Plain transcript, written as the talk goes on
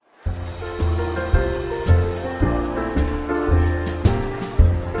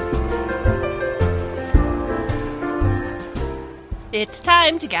It's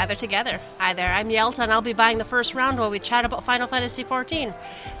time to gather together. Hi there, I'm Yelta, and I'll be buying the first round while we chat about Final Fantasy XIV.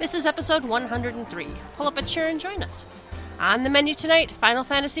 This is episode 103. Pull up a chair and join us. On the menu tonight, Final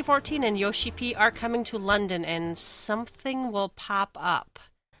Fantasy XIV and Yoshi P are coming to London, and something will pop up!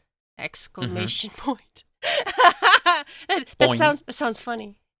 Exclamation point. That sounds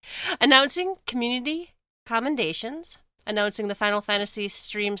funny. Announcing community commendations. Announcing the Final Fantasy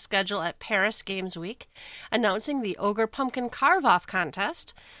stream schedule at Paris Games Week. Announcing the Ogre Pumpkin Carve-Off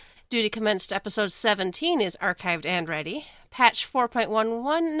contest. Duty Commenced episode 17 is archived and ready. Patch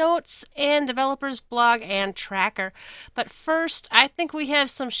 4.11 notes and developers blog and tracker. But first, I think we have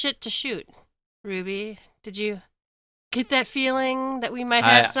some shit to shoot. Ruby, did you get that feeling that we might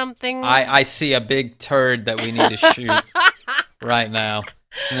have something? I see a big turd that we need to shoot right now.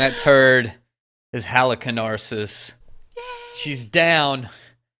 And that turd is Halicarnassus. She's down.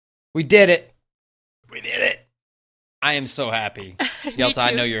 We did it. We did it. I am so happy. Yelta,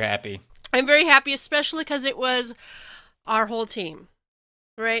 I know you're happy. I'm very happy, especially because it was our whole team,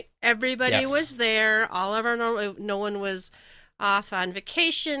 right? Everybody was there. All of our no one was off on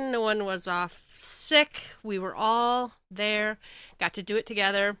vacation. No one was off sick. We were all there. Got to do it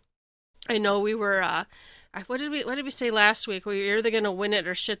together. I know we were. What did we say last week? We were either going to win it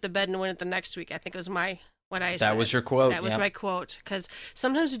or shit the bed and win it the next week. I think it was what I said. That was your quote. That was my quote. Because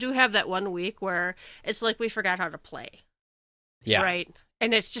sometimes we do have that one week where it's like we forgot how to play. Yeah. Right.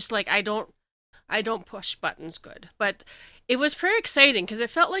 And it's just like I don't push buttons good. But it was pretty exciting because it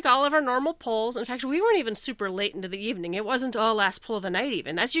felt like all of our normal polls. In fact, we weren't even super late into the evening. It wasn't all last pull of the night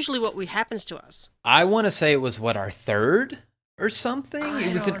even. That's usually what happens to us. I want to say it was our third or something.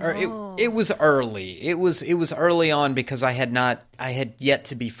 It was early. It was early on because I had yet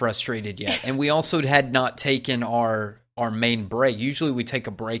to be frustrated yet. And we also had not taken our main break. Usually we take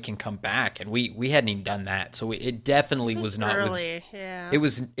a break and come back, and we hadn't even done that. So it definitely was not early. Yeah. It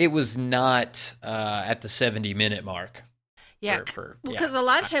was not at the 70-minute mark. Yeah, because a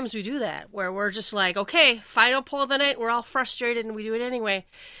lot of times we do that, where we're just like, okay, final pull of the night, we're all frustrated, and we do it anyway.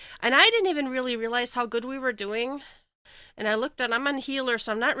 And I didn't even really realize how good we were doing. And I looked I'm on healer,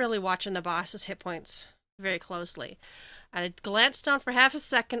 so I'm not really watching the boss's hit points very closely. I glanced down for half a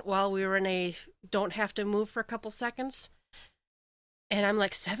second while we were in a don't have to move for a couple seconds. And I'm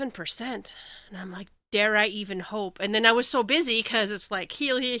like 7%. And I'm like, dare I even hope? And then I was so busy because it's like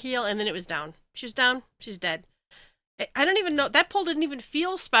heal, and then it was down. She was down. She's dead. I don't even know. That pull didn't even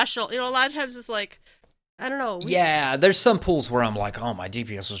feel special. You know, a lot of times it's like, I don't know. Yeah, there's some pulls where I'm like, oh, my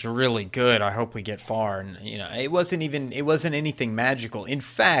DPS was really good. I hope we get far. And, you know, it wasn't anything magical. In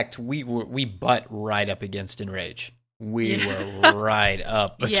fact, we butt right up against Enrage. We were right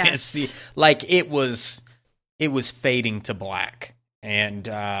up against it was fading to black. And,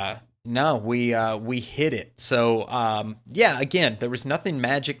 no, we hit it. So, again, there was nothing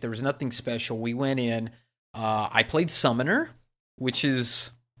magic. There was nothing special. We went in. I played Summoner, which is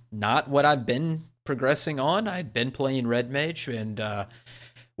not what I've been progressing on. I'd been playing Red Mage, and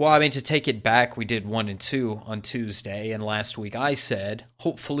to take it back, we did 1 and 2 on Tuesday, and last week I said,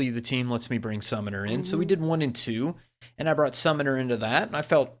 hopefully the team lets me bring Summoner in. So we did 1 and 2, and I brought Summoner into that, and I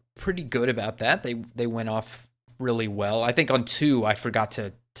felt pretty good about that. They went off really well. I think on 2, I forgot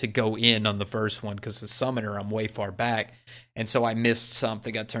to go in on the first one, because the Summoner, I'm way far back, and so I missed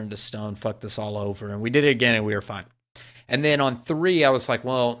something, got turned to stone, fucked us all over, and we did it again, and we were fine. And then on 3, I was like,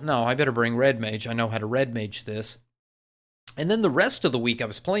 well, no, I better bring Red Mage. I know how to Red Mage this. And then the rest of the week, I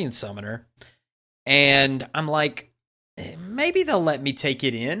was playing Summoner, and I'm like, maybe they'll let me take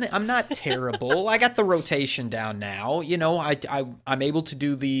it in. I'm not terrible. I got the rotation down now. You know, I'm able to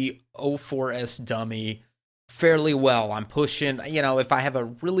do the O4S dummy fairly well. I'm pushing, you know, if I have a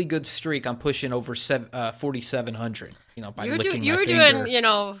really good streak, I'm pushing over 4,700, you know, by licking my finger. You were doing, you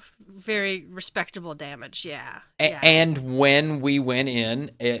know, very respectable damage, yeah. And when we went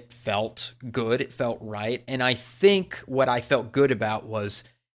in, it felt good, it felt right, and I think what I felt good about was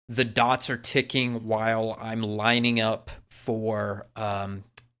the dots are ticking while I'm lining up for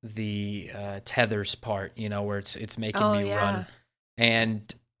the tethers part, you know, where it's making me run.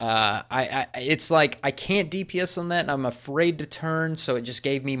 And it's like I can't DPS on that, and I'm afraid to turn, so it just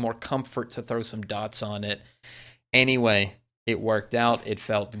gave me more comfort to throw some dots on it. Anyway, it worked out. It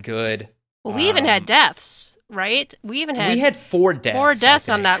felt good. Well, we even had deaths, right? We had 4 deaths. 4 deaths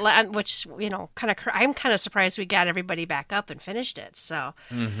on that, which, you know, I'm kind of surprised we got everybody back up and finished it. So,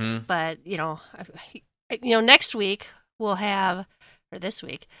 but you know, next week we'll have, or this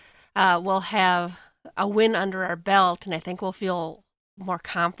week, we'll have a win under our belt, and I think we'll feel more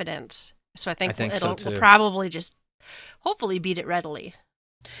confident. So I think we'll probably just hopefully beat it readily.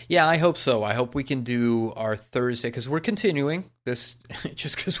 Yeah, I hope so. I hope we can do our Thursday because we're continuing this.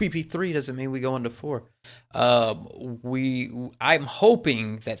 Just because we beat 3 doesn't mean we go into 4. I'm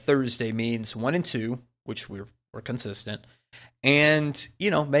hoping that Thursday means 1 and 2, which we're consistent, and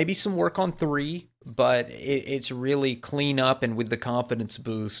maybe some work on 3. But it's really clean up, and with the confidence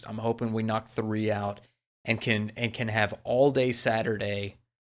boost, I'm hoping we knock 3 out and can have all day Saturday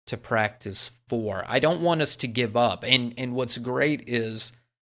to practice 4. I don't want us to give up. And what's great is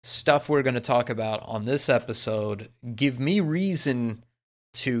stuff we're going to talk about on this episode give me reason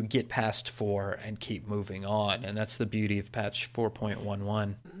to get past 4 and keep moving on. And that's the beauty of patch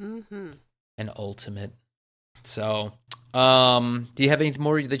 4.11 and Ultimate. So, do you have anything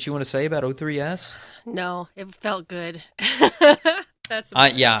more that you want to say about O3S? No, it felt good. That's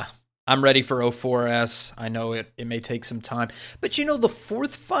yeah. I'm ready for O4S. I know it may take some time. But the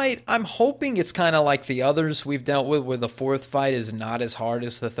 4th fight, I'm hoping it's kind of like the others we've dealt with, where the 4th fight is not as hard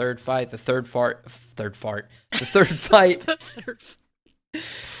as the 3rd fight. The third fight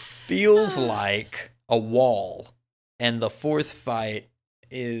feels like a wall. And the 4th fight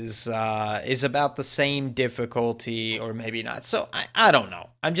is about the same difficulty, or maybe not. So I don't know.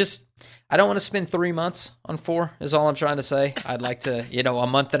 I don't want to spend 3 months on 4 is all I'm trying to say. I'd like to, a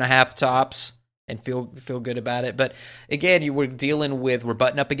month and a half tops and feel good about it. But again, we're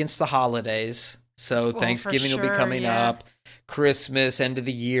butting up against the holidays. So Thanksgiving will be coming up, Christmas, end of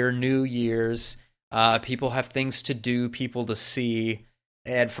the year, New Year's. People have things to do, people to see.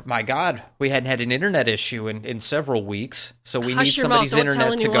 And my God, we hadn't had an internet issue in several weeks. So we need somebody's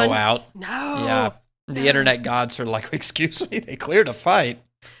internet to go out. No. Yeah. The internet gods are like, excuse me, they cleared a fight.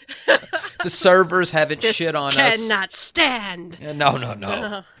 The servers haven't shit on us. Cannot stand.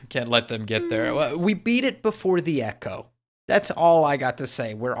 No. Can't let them get there. We beat it before the Echo. That's all I got to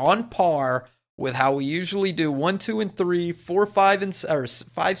say. We're on par with how we usually do 1, 2, and 3, 4, 5, or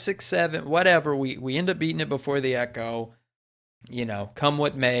 5, 6, 7, whatever. We end up beating it before the Echo. Come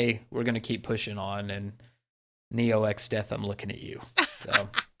what may, we're gonna keep pushing on. And Neo X Death, I'm looking at you. So.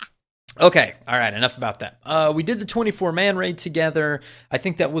 Okay, all right, enough about that. We did the 24-man raid together. I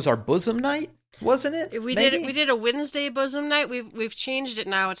think that was our bosom night, wasn't it? We did a Wednesday bosom night. We've changed it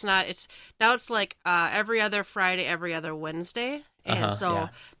now. It's like every other Friday, every other Wednesday. And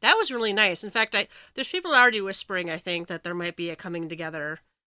that was really nice. In fact, there's people already whispering, I think, that there might be a coming together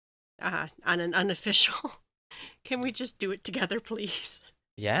on an unofficial. Can we just do it together, please?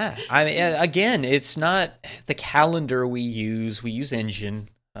 Yeah. I mean, again, it's not the calendar we use. We use Engine.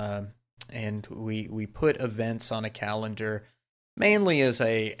 And we put events on a calendar mainly as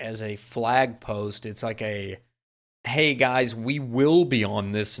a flag post. It's like hey guys, we will be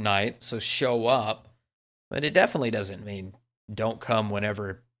on this night, so show up. But it definitely doesn't mean don't come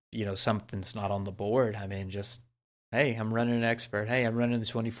whenever something's not on the board. I mean, just hey, I'm running an expert. Hey, I'm running the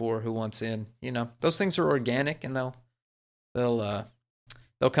 24. Who wants in? Those things are organic, and they'll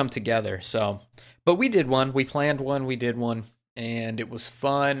come together. So, but we did one. We planned one. We did one. And it was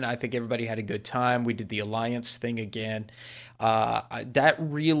fun. I think everybody had a good time. We did the Alliance thing again. That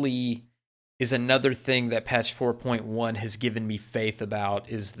really is another thing that patch 4.1 has given me faith about,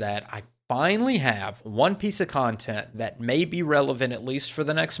 is that I finally have one piece of content that may be relevant, at least for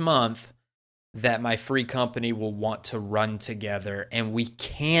the next month, that my free company will want to run together. And we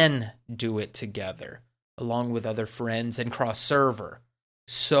can do it together, along with other friends and cross-server.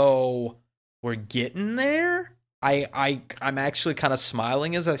 So we're getting there. I'm actually kind of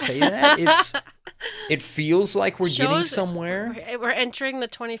smiling as I say that. It feels like we're getting somewhere. We're entering the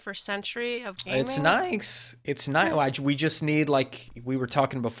 21st century of gaming. It's nice. It's nice. We just need, like we were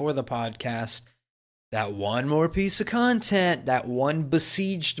talking before the podcast, that one more piece of content, that one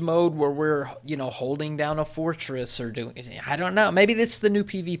besieged mode where we're, holding down a fortress or doing. I don't know. Maybe that's the new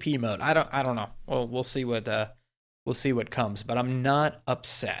PvP mode. I don't know. Well, we'll see what comes. But I'm not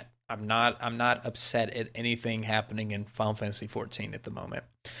upset. I'm not upset at anything happening in Final Fantasy XIV at the moment,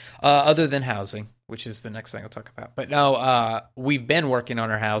 other than housing, which is the next thing I'll talk about. But no, we've been working on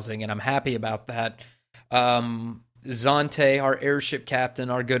our housing, and I'm happy about that. Zante, our airship captain,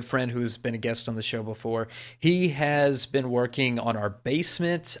 our good friend who's been a guest on the show before, he has been working on our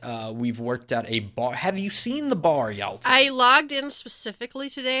basement. We've worked out a bar. Have you seen the bar, Yalta? I logged in specifically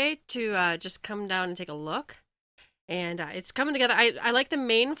today to just come down and take a look. And it's coming together. I like the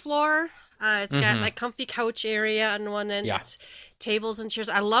main floor. It's got like comfy couch area on one end. Yeah. It's tables and chairs.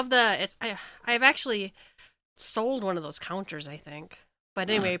 I love I've actually sold one of those counters, I think. But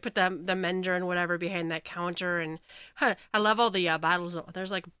anyway, put the mender and whatever behind that counter, and I love all the bottles.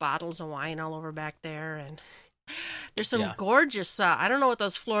 There's like bottles of wine all over back there, and there's some gorgeous. I don't know what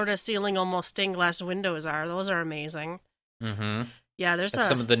those Florida ceiling almost stained glass windows are. Those are amazing. Mm-hmm. Yeah, there's That's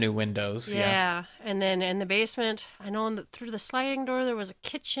some of the new windows. yeah. And then in the basement, I know through the sliding door there was a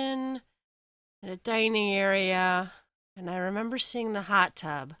kitchen and a dining area, and I remember seeing the hot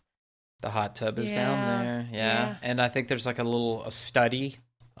tub. The hot tub is down there. Yeah. And I think there's like a study,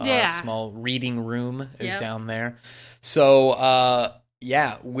 small reading room is down there. So,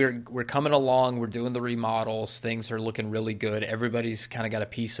 yeah, we're coming along. We're doing the remodels. Things are looking really good. Everybody's kind of got a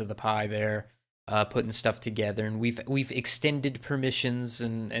piece of the pie there, putting stuff together. And we've extended permissions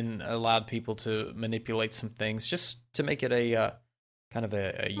and allowed people to manipulate some things just to make it a kind of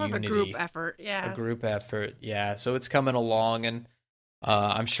a more unity. Of a group effort, yeah. A group effort, yeah. So it's coming along, and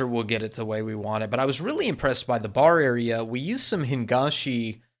I'm sure we'll get it the way we want it. But I was really impressed by the bar area. We used some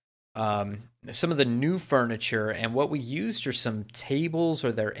Hingashi, some of the new furniture, and what we used are some tables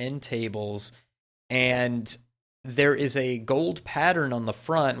or their end tables, and there is a gold pattern on the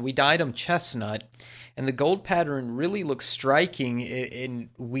front. We dyed them chestnut, and the gold pattern really looks striking, and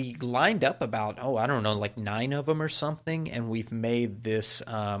we lined up about, I don't know, like 9 of them or something, and we've made this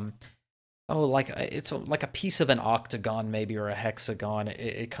it's like a piece of an octagon maybe, or a hexagon.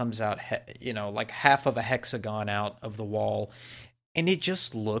 It comes out, like half of a hexagon out of the wall, and it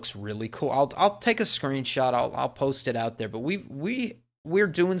just looks really cool. I'll take a screenshot. I'll post it out there. But we're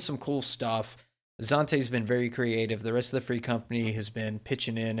doing some cool stuff. Zante's been very creative. The rest of the Free Company has been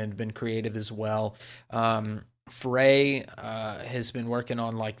pitching in and been creative as well. Frey has been working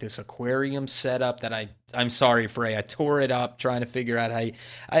on like this aquarium setup that I'm sorry, Frey, I tore it up trying to figure out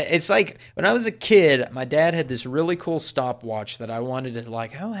it's like when I was a kid, my dad had this really cool stopwatch that I wanted to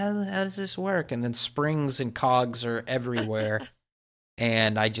like, how does this work? And then springs and cogs are everywhere.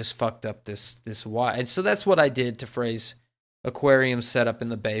 And I just fucked up this watch. And so that's what I did to Frey's aquarium setup in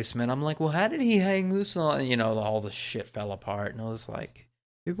the basement. I'm like, well, how did he hang this on? And, all the shit fell apart. And I was like,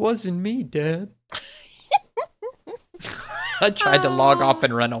 it wasn't me, Dad. I tried to log off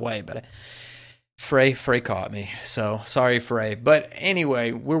and run away, but Frey caught me. So sorry, Frey. But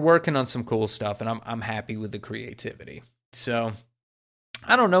anyway, we're working on some cool stuff, and I'm happy with the creativity. So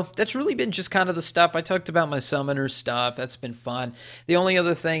I don't know. That's really been just kind of the stuff. I talked about my summoner stuff. That's been fun. The only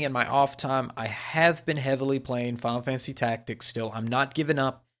other thing in my off time, I have been heavily playing Final Fantasy Tactics still. I'm not giving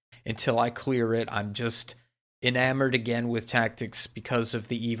up until I clear it. I'm just enamored again with Tactics because of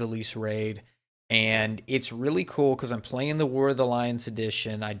the Ivalice raid. And it's really cool because I'm playing the War of the Lions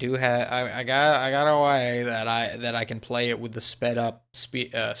edition. I do have I got a way that I can play it with the sped up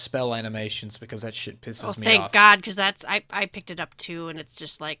spell animations because that shit pisses me off. Thank God, because I picked it up too, and it's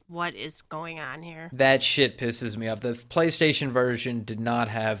just like, what is going on here? That shit pisses me off. The PlayStation version did not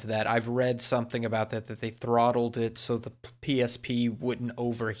have that. I've read something about that they throttled it so the PSP wouldn't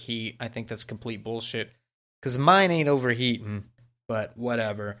overheat. I think that's complete bullshit because mine ain't overheating, but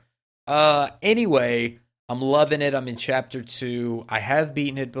whatever. Anyway, I'm loving it. I'm in chapter 2. I have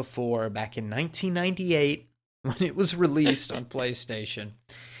beaten it before back in 1998 when it was released on PlayStation.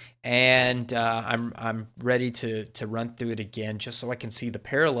 And I'm ready to run through it again just so I can see the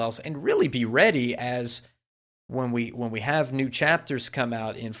parallels and really be ready as when we have new chapters come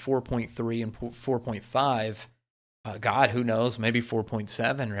out in 4.3 and 4.5. God, who knows? Maybe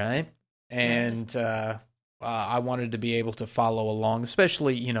 4.7, right? And I wanted to be able to follow along,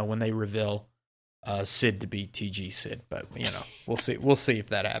 especially, when they reveal Cid to be TG Cid. But, we'll see. We'll see if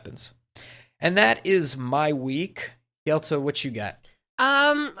that happens. And that is my week. Yelta, what you got?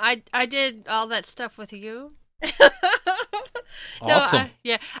 I did all that stuff with you. Awesome.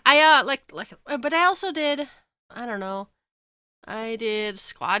 But I also did, I don't know, I did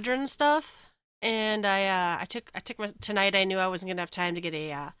squadron stuff, and I took tonight. I knew I wasn't gonna have time to get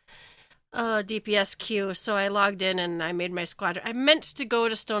a DPS queue, so I logged in and I made my squadron. I meant to go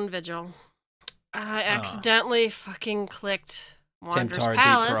to Stone Vigil. I accidentally fucking clicked Wanderer's Tamtar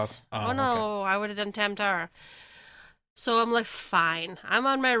Palace. Oh no, okay. I would have done Tamtar. So I'm like, fine. I'm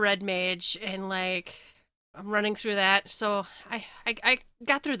on my red mage and like I'm running through that. So I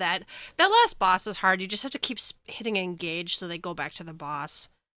got through that. That last boss is hard. You just have to keep hitting engage so they go back to the boss.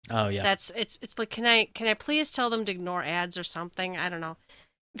 Oh yeah. It's like, can I please tell them to ignore ads or something? I don't know.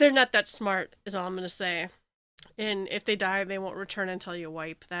 They're not that smart, is all I'm going to say. And if they die, they won't return until you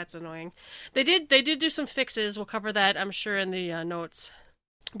wipe. That's annoying. They did do some fixes. We'll cover that, I'm sure, in the notes.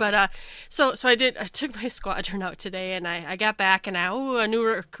 But so I took my squadron out today, and I got back, and a new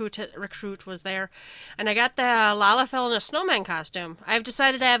recruit was there, and I got the Lalafell in a snowman costume. I've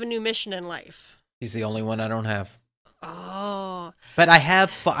decided I have a new mission in life. He's the only one I don't have. Oh. But I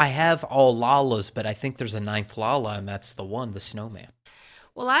have all Lalas, but I think there's a 9th Lala, and that's the one, the snowman.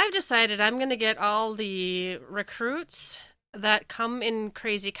 Well, I've decided I'm going to get all the recruits that come in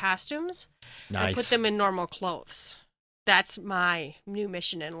crazy costumes nice. And put them in normal clothes. that's my new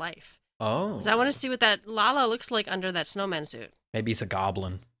mission in life. Oh. Because I want to see what that Lala looks like under that snowman suit. Maybe he's a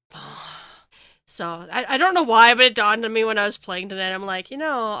goblin. So, I don't know why, but it dawned on me when I was playing tonight. I'm like,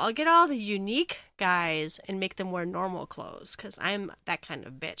 I'll get all the unique guys and make them wear normal clothes, because I'm that kind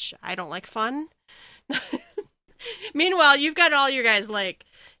of bitch. I don't like fun. Meanwhile, you've got all your guys, like,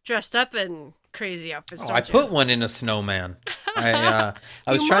 dressed up and crazy outfits, I put one in a snowman. I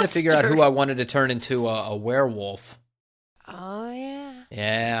was trying to figure out who I wanted to turn into a werewolf. Oh, yeah.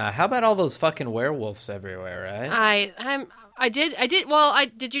 Yeah, how about all those fucking werewolves everywhere, right?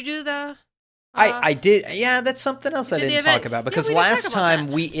 Did you do the... I did. Yeah, that's something else I didn't talk about, because last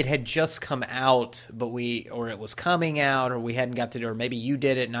time it had just come out, or it was coming out, or we hadn't got to do it, or maybe you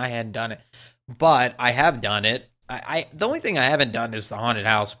did it and I hadn't done it. But I have done it. The only thing I haven't done is the haunted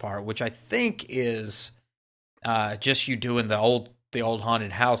house part, which I think is just you doing the old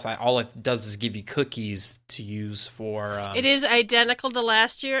haunted house. All it does is give you cookies to use for. It is identical to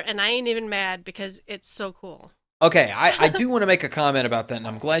last year, and I ain't even mad because it's so cool. Okay, I do want to make a comment about that, and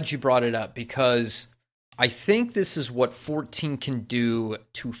I'm glad you brought it up, because I think this is what 14 can do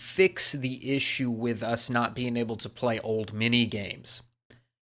to fix the issue with us not being able to play old mini games.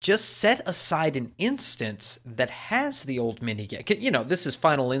 Just set aside an instance that has the old mini game. This is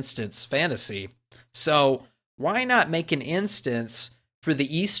Final Instance Fantasy, so why not make an instance for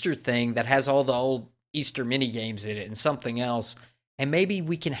the Easter thing that has all the old Easter mini games in it and something else? And maybe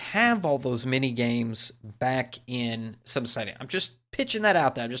we can have all those mini games back in some setting. I'm just pitching that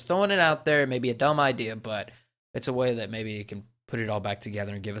out there. I'm just throwing it out there. Maybe a dumb idea, but it's a way that maybe you can put it all back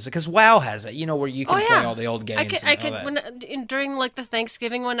together and give us it. Because WoW has it, where you can play all the old games. I could during like the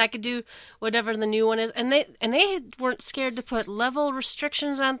Thanksgiving one, I could do whatever the new one is, and they weren't scared to put level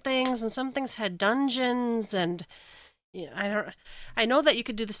restrictions on things, and some things had dungeons, and I know that you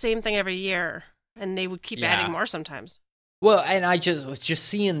could do the same thing every year, and they would keep adding more sometimes. Well, and I just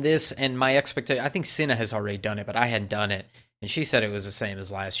seeing this, and my expectation, I think Cinna has already done it, but I hadn't done it, and she said it was the same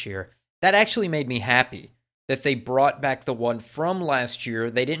as last year. That actually made me happy that they brought back the one from last year.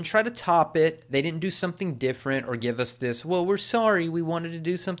 They didn't try to top it. They didn't do something different or give us this, well, we're sorry, we wanted to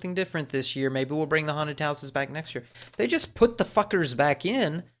do something different this year. Maybe we'll bring the haunted houses back next year. They just put the fuckers back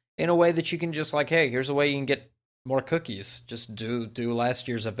in a way that you can just like, hey, here's a way you can get more cookies. Just do last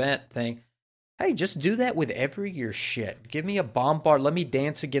year's event thing. Hey, just do that with every year's shit. Give me a bombard. Let me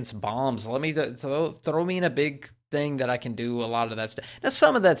dance against bombs. Let me throw me in a big thing that I can do a lot of that stuff. Now,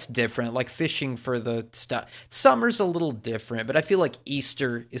 some of that's different, like fishing for the stuff. Summer's a little different, but I feel like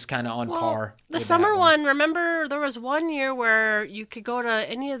Easter is kind of on par. The summer one, remember there was one year where you could go to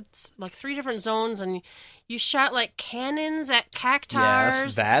any of like 3 different zones and you shot like cannons at cactars.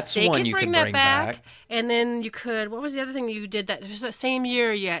 Yes, that's one you can bring back. And then you could, what was the other thing you did that? It was that same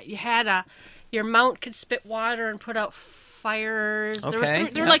year you had your mount could spit water and put out fires. Okay,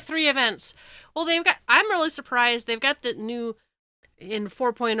 there were like 3 events. Well, I'm really surprised. They've got the new, in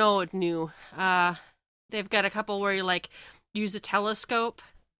 4.0 new, they've got a couple where you like use a telescope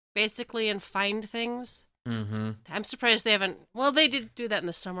basically and find things. Mm-hmm. I'm surprised they haven't, well, they did do that in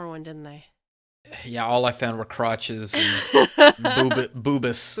the summer one, didn't they? Yeah, all I found were crotches and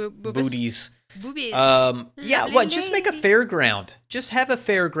boobies. Boobies. Just make a fairground. Just have a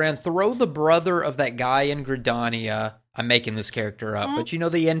fairground. Throw the brother of that guy in Gridania. I'm making this character up, but the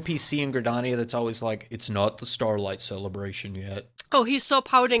NPC in Gridania that's always like, it's not the Starlight Celebration yet. Oh, he's so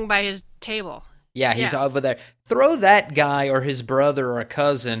pouting by his table. Yeah, he's over there. Throw that guy or his brother or a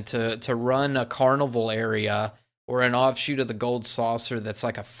cousin to run a carnival area or an offshoot of the Gold Saucer that's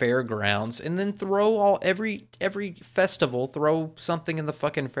like a fairgrounds, and then throw every festival, throw something in the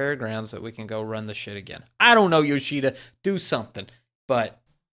fucking fairgrounds that we can go run the shit again. I don't know, Yoshida, do something, but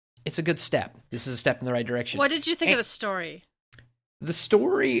it's a good step. This is a step in the right direction. What did you think of the story? The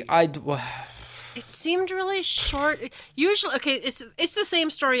story, it seemed really short. Usually, okay, it's the same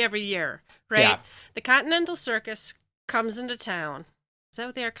story every year, right? Yeah. The Continental Circus comes into town. Is that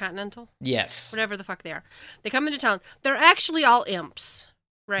what they are, Continental? Yes. Whatever the fuck they are. They come into town. They're actually all imps,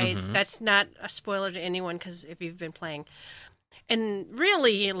 right? Mm-hmm. That's not a spoiler to anyone, because if you've been playing. And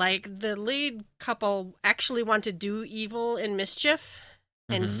really, like, the lead couple actually want to do evil and mischief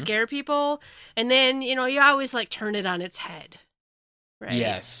and scare people. And then, you always, like, turn it on its head. Right?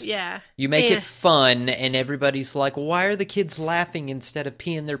 Yes. Yeah. You make it fun, and everybody's like, why are the kids laughing instead of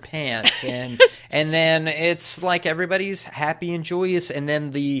peeing their pants? And and then it's like everybody's happy and joyous, and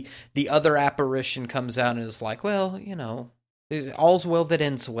then the other apparition comes out and is like, well, all's well that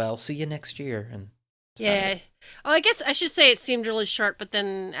ends well. See you next year. And yeah. Oh, I guess I should say it seemed really short, but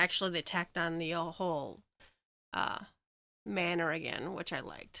then actually they tacked on the whole manner again, which I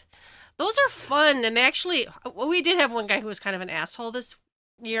liked. Those are fun, and they actually, we did have one guy who was kind of an asshole this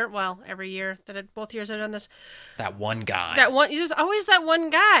year. Well, every year both years I've done this. That one guy. There's always that one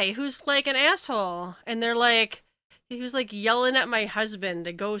guy who's like an asshole, and they're like, he was like yelling at my husband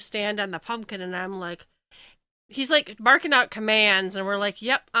to go stand on the pumpkin, and I'm like, he's like barking out commands, and we're like,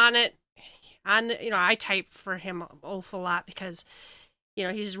 yep, on it. I type for him an awful lot because,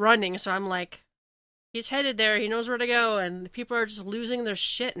 he's running, so I'm like, he's headed there, he knows where to go, and people are just losing their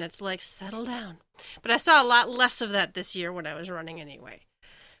shit, and it's like, settle down. But I saw a lot less of that this year when I was running anyway.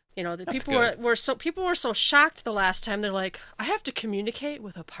 The people were so shocked the last time. They're like, I have to communicate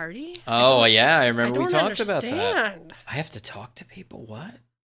with a party? Oh, yeah, I remember we talked about that. I have to talk to people? What?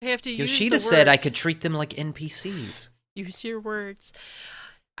 I have to use Yoshida said I could treat them like NPCs. Use your words.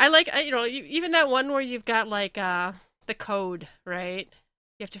 I like, even that one where you've got like the code, right?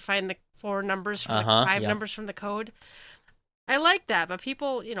 You have to find the 4 numbers from five numbers from the code. I like that, but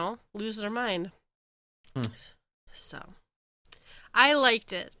people, lose their mind. So I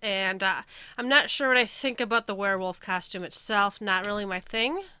liked it, and I'm not sure what I think about the werewolf costume itself. Not really my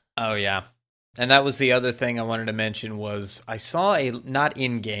thing. Oh, yeah. And that was the other thing I wanted to mention was I saw not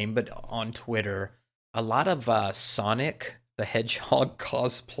in-game, but on Twitter, a lot of Sonic the Hedgehog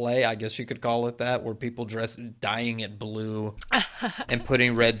cosplay, I guess you could call it that, where people dyeing it blue and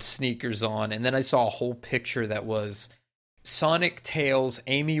putting red sneakers on. And then I saw a whole picture that was Sonic, Tails,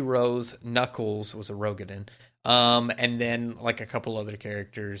 Amy Rose, Knuckles was a Rogadin, and then like a couple other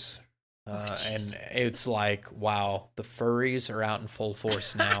characters. And it's like, wow, the furries are out in full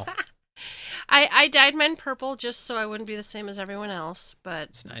force now. I dyed mine purple just so I wouldn't be the same as everyone else, but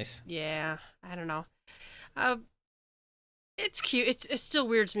it's nice. Yeah, I don't know. It's cute. It still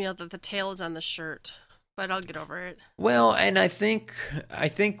weirds me out that the tail is on the shirt, but I'll get over it. Well, and I think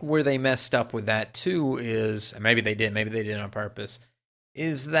where they messed up with that too is, maybe they did on purpose,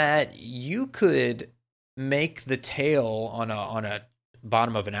 is that you could make the tail on a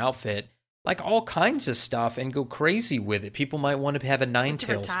bottom of an outfit like all kinds of stuff and go crazy with it. People might want to have a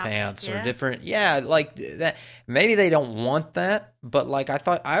Ninetales pants or different, like that. Maybe they don't want that, but like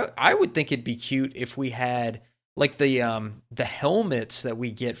I would think it'd be cute if we had like the helmets that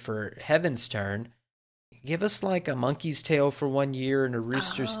we get for Heaven's Turn. Give us like a monkey's tail for 1 year and a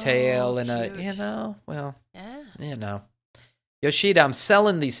rooster's tail and cute. Yoshida, I'm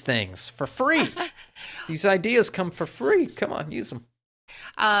selling these things for free. These ideas come for free. Come on, use them.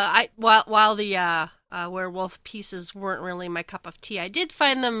 While the werewolf pieces weren't really my cup of tea, I did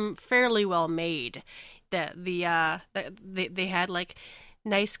find them fairly well made. They had like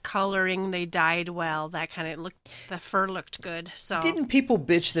nice coloring. They dyed well. That kind of looked. The fur looked good. So didn't people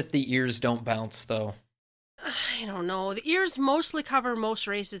bitch that the ears don't bounce though? I don't know. The ears mostly cover most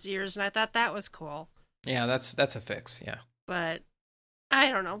races' ears, and I thought that was cool. Yeah, that's a fix. Yeah, but I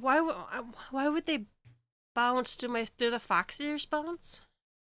don't know why would they bounce? Do the fox ears bounce?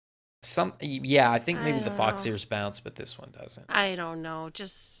 I think maybe the fox ears bounce, but this one doesn't. I don't know.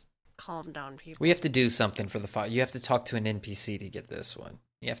 Just calm down, people. We have to do something for the fox. You have to talk to an NPC to get this one.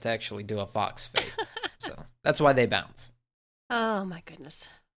 You have to actually do a fox fate. So that's why they bounce. Oh my goodness.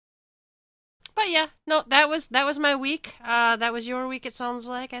 But yeah, no, that was my week. That was your week, it sounds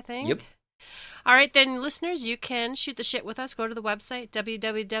like, I think. Yep. All right, then, listeners, you can shoot the shit with us. Go to the website,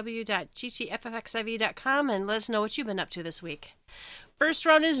 www.ggffxiv.com, and let us know what you've been up to this week. First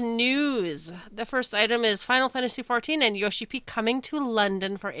round is news. The first item is Final Fantasy XIV and Yoshi P coming to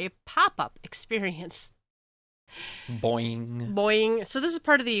London for a pop-up experience. Boing. So this is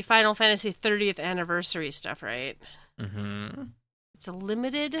part of the Final Fantasy 30th anniversary stuff, right? Mm-hmm. It's a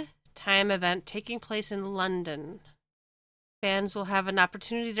limited time event taking place in London. Fans will have an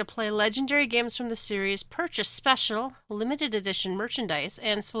opportunity to play legendary games from the series, purchase special, limited edition merchandise,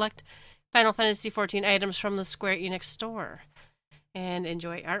 and select Final Fantasy XIV items from the Square Enix store, and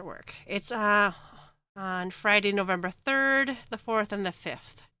enjoy artwork. It's on Friday, November 3rd, the 4th, and the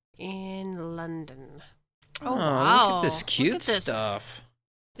 5th in London. Oh, wow. Look at this cute stuff.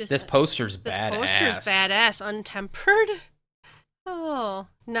 This poster's badass. This poster's badass, untempered. Oh,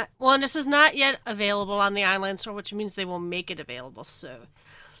 and this is not yet available on the online store, which means they will make it available soon.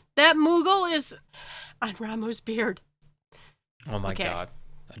 That Moogle is on Ramuh's beard. Oh my god.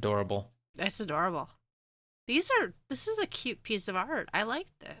 Adorable. That's adorable. This is a cute piece of art. I like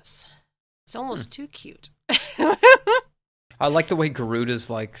this. It's almost too cute. I like the way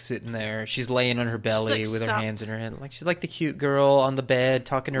Garuda's like sitting there. She's laying on her belly with her hands in her head. Like she's like the cute girl on the bed,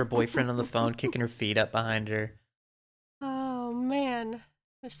 talking to her boyfriend on the phone, kicking her feet up behind her. Oh man.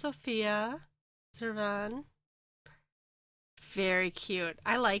 There's Sophia. Zervan. Very cute.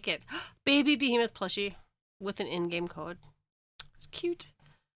 I like it. Baby Behemoth plushie with an in-game code. It's cute.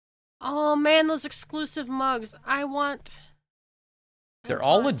 Oh man, those exclusive mugs. They're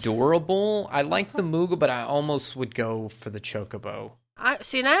all adorable. I like the Moogle, but I almost would go for the Chocobo.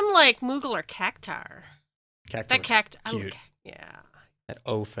 And I'm like Moogle or Cactar. Cactar. Cute. Yeah. That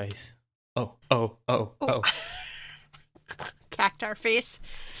O face. Oh. Cactar face.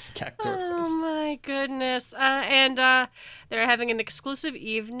 Cactar Oh face. my goodness. And they're having an exclusive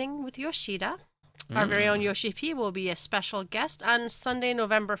evening with Yoshida. Our very own Yoshi P will be a special guest on Sunday,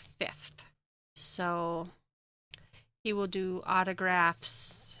 November 5th. So he will do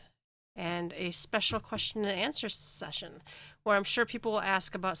autographs and a special question and answer session where I'm sure people will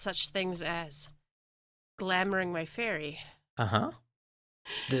ask about such things as glamoring my fairy. Uh-huh.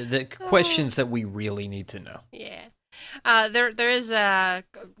 The questions that we really need to know. Yeah. There is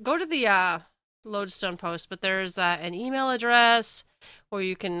go to the Lodestone post, but there's an email address where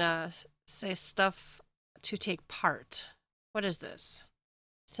you can say stuff to take part. What is this?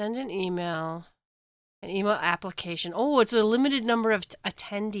 Send an email application. Oh, it's a limited number of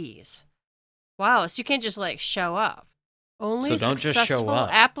attendees. Wow, so you can't just like show up. Only so don't successful just show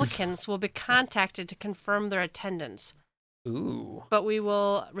up. applicants will be contacted to confirm their attendance. Ooh. But we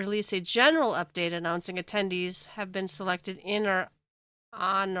will release a general update announcing attendees have been selected in or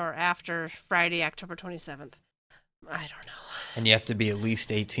on or after Friday, October 27th. I don't know. And you have to be at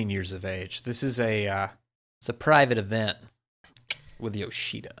least 18 years of age. This is it's a private event with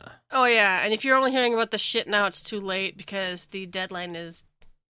Yoshida. Oh, yeah. And if you're only hearing about the shit now, it's too late because the deadline is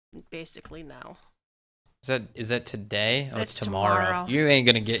basically now. Is that today? Oh, It's it's tomorrow. You ain't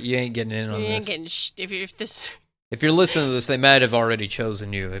getting in on this. You ain't getting If you're listening to this, they might have already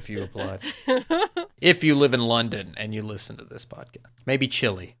chosen you if you applied. If you live in London and you listen to this podcast. Maybe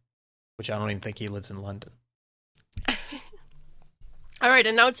Chile, which I don't even think he lives in London. All right,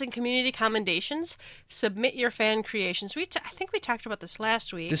 announcing community commendations. Submit your fan creations. I think we talked about this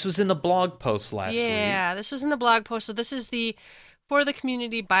last week. This was in the blog post last week. Yeah, this was in the blog post. So this is the for the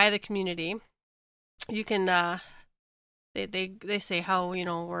community, by the community. You can, they say how,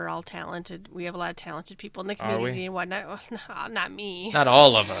 we're all talented. We have a lot of talented people in the community and whatnot. Well, no, not me. Not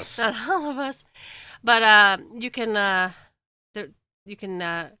all of us. Not all of us. But you can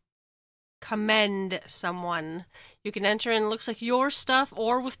commend someone. You can enter in, looks like your stuff,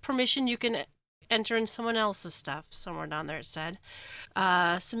 or with permission, you can enter in someone else's stuff. Somewhere down there it said.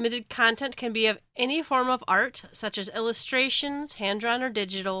 Submitted content can be of any form of art, such as illustrations, hand-drawn or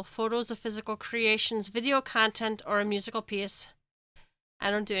digital, photos of physical creations, video content, or a musical piece. I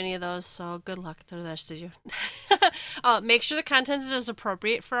don't do any of those, so good luck to the rest of you. Make sure the content is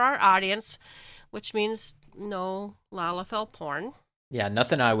appropriate for our audience, which means no Lalafell porn. Yeah,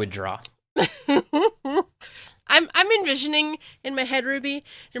 nothing I would draw. I'm envisioning in my head, Ruby.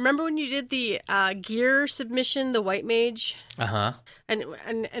 You remember when you did the gear submission, the White Mage? Uh-huh. And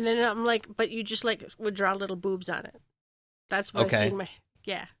then I'm like, but you just like would draw little boobs on it. That's what I see in my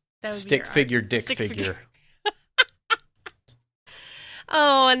that would stick be figure, dick figure.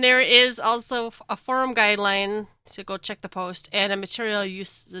 Oh, and there is also a forum guideline, so go check the post, and a material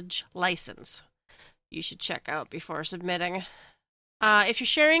usage license you should check out before submitting. If you're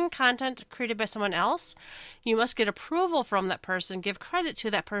sharing content created by someone else, you must get approval from that person, give credit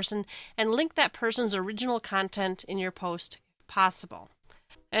to that person, and link that person's original content in your post if possible.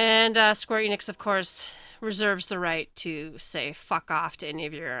 And Square Enix, of course, reserves the right to say fuck off to any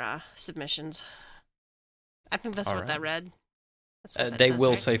of your submissions. I think that's what that read. That's what that they says, will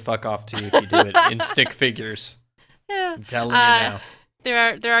right? say fuck off to you if you do it in stick figures. Yeah. I'm telling you now.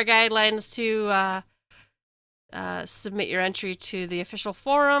 There are guidelines to submit your entry to the official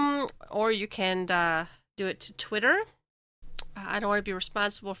forum, or you can do it to Twitter. I don't want to be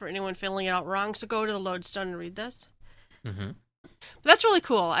responsible for anyone filling it out wrong, so go to the Lodestone and read this. Mm-hmm. But that's really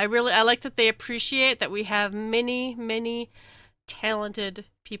cool. I like that they appreciate that we have many, many talented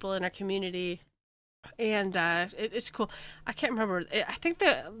people in our community, and it's cool. I can't remember. I think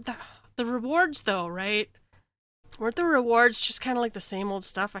the rewards, though, right? Weren't the rewards just kind of like the same old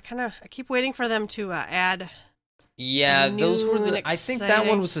stuff? I keep waiting for them to add. Yeah, those were the. I think that one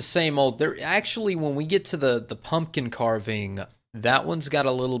exciting. was the same old. There actually, when we get to the pumpkin carving, that one's got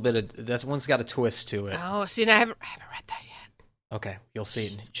a little bit of. That one's got a twist to it. Oh, see, and I haven't read that yet. Okay, you'll see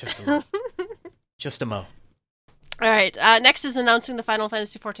it in just a little. Just a mo. All right. Next is announcing the Final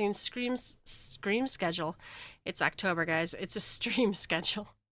Fantasy XIV stream schedule. It's October, guys. It's a stream schedule.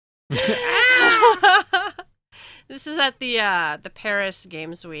 This is at the Paris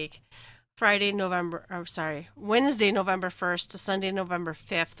Games Week. Wednesday, November 1st to Sunday, November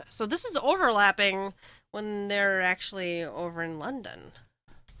 5th. So this is overlapping when they're actually over in London.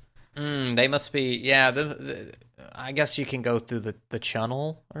 They must be, yeah. I guess you can go through the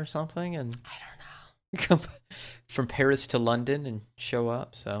channel or something, and I don't know. come from Paris to London and show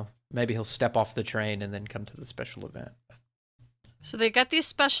up. So maybe he'll step off the train and then come to the special event. So they've got these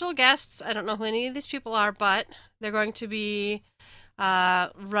special guests. I don't know who any of these people are, but they're going to be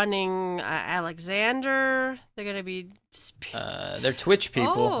running Alexander. They're going to be... They're Twitch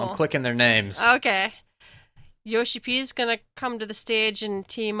people. Oh. I'm clicking their names. Okay. Yoshi P is going to come to the stage and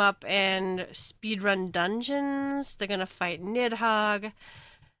team up and speedrun dungeons. They're going to fight Nidhogg.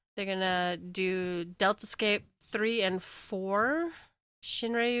 They're going to do Delta Escape 3 and 4.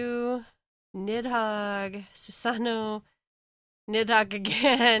 Shinryu, Nidhogg, Susanoo, Nidhogg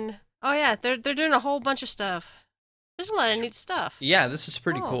again. Oh yeah, they're doing a whole bunch of stuff. There's a lot of neat stuff. Yeah, this is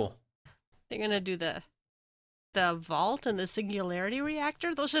pretty cool. They're going to do the vault and the singularity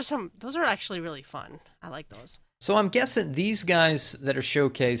reactor. Those are actually really fun. I like those. So I'm guessing these guys that are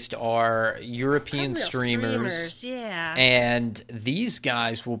showcased are European streamers. Yeah. And these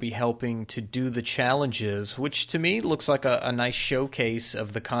guys will be helping to do the challenges, which to me looks like a nice showcase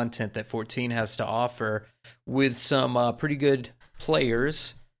of the content that 14 has to offer, with some pretty good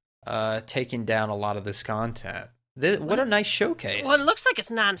players taking down a lot of this content. What a nice showcase. Well, it looks like it's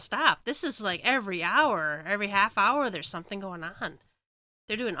nonstop. This is like every hour, every half hour, there's something going on.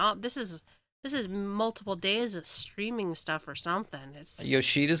 They're doing all this is multiple days of streaming stuff or something.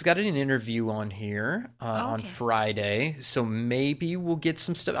 Yoshida's got an interview on here on Friday, so maybe we'll get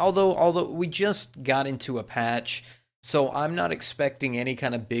some stuff. Although we just got into a patch, so I'm not expecting any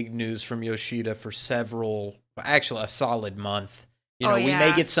kind of big news from Yoshida for a solid month. We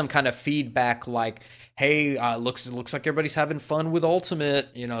may get some kind of feedback like, hey, looks like everybody's having fun with Ultimate,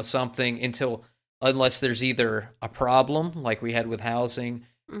 something, unless there's either a problem like we had with housing,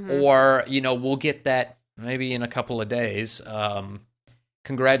 or, we'll get that maybe in a couple of days.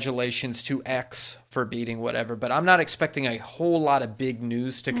 Congratulations to X for beating whatever, but I'm not expecting a whole lot of big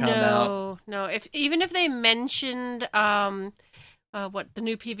news to come out. No. Even if they mentioned the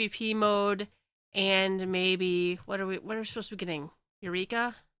new PvP mode, and maybe what are we supposed to be getting?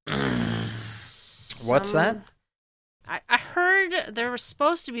 Eureka? What's that? I heard there was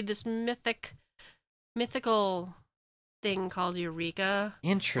supposed to be this mythical thing called Eureka.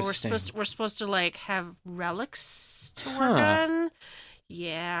 Interesting. We're supposed to like have relics to work on.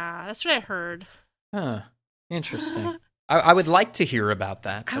 Yeah, that's what I heard. Huh. Interesting. I would like to hear about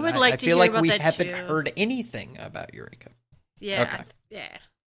that. I would like to hear I about that feel like we haven't too. heard anything about Eureka. Yeah. Okay. Yeah.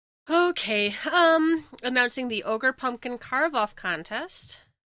 Okay, announcing the Ogre Pumpkin Carve-Off Contest.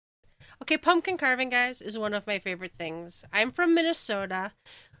 Okay, pumpkin carving, guys, is one of my favorite things. I'm from Minnesota,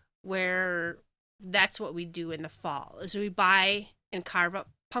 where that's what we do in the fall, is we buy and carve up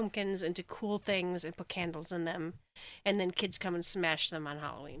pumpkins into cool things and put candles in them, and then kids come and smash them on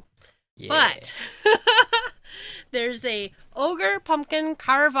Halloween. Yeah. But there's a Ogre Pumpkin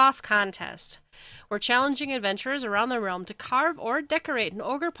Carve-Off Contest. We're challenging adventurers around the realm to carve or decorate an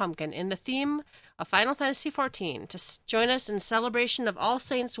ogre pumpkin in the theme of Final Fantasy XIV to join us in celebration of All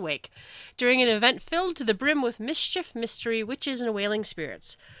Saints' Wake during an event filled to the brim with mischief, mystery, witches, and wailing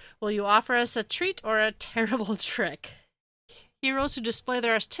spirits. Will you offer us a treat or a terrible trick? Heroes who display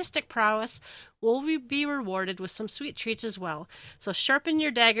their artistic prowess will be rewarded with some sweet treats as well. So sharpen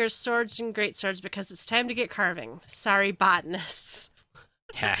your daggers, swords, and greatswords because it's time to get carving. Sorry, botanists.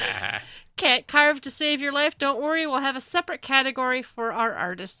 Can't carve to save your life? Don't worry, we'll have a separate category for our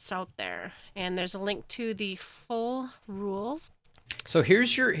artists out there. And there's a link to the full rules. So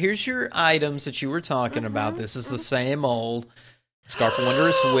here's your items that you were talking about. This is the same old Scarf of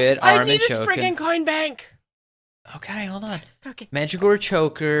Wondrous Wit, Arm and Choke. I need a Spriggan coin bank. Okay, hold on. Okay. Mandragora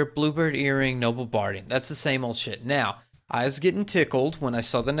Choker, Bluebird Earring, Noble Barding. That's the same old shit. Now, I was getting tickled when I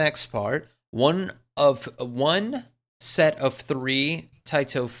saw the next part. One set of 3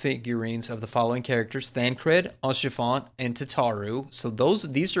 Taito figurines of the following characters: Thancred, Enchevant, and Tataru. So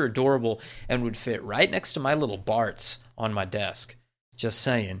these are adorable and would fit right next to my little Barts on my desk. Just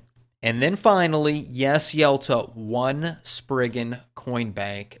saying. And then finally, yes, Yelta, 1 Spriggan coin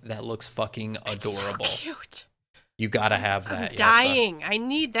bank that looks fucking adorable. It's so cute. You gotta have that. I'm dying. I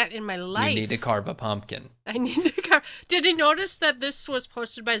need that in my life. You need to carve a pumpkin. I need to carve. Did you notice that this was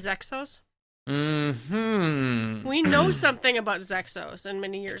posted by Zexos? Mm-hmm. We know something about Zexos and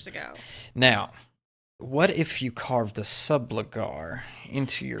many years ago. Now, what if you carved a Subligar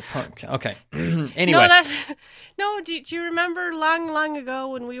into your pumpkin? Okay. Anyway. Do you remember long ago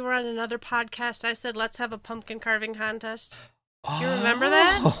when we were on another podcast, I said, let's have a pumpkin carving contest? Do you remember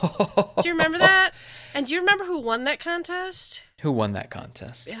that? Do you remember that? And do you remember who won that contest? Who won that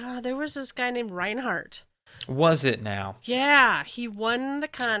contest? Yeah, there was this guy named Reinhardt. Was it now? Yeah, he won the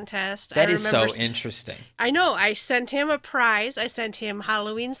contest. That is so interesting. I know. I sent him a prize. I sent him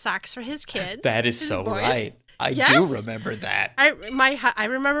Halloween socks for his kids. That is so boys. Right. I do remember that. I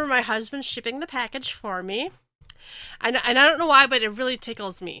remember my husband shipping the package for me. And I don't know why, but it really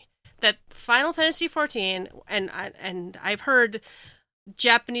tickles me that Final Fantasy XIV, and I've heard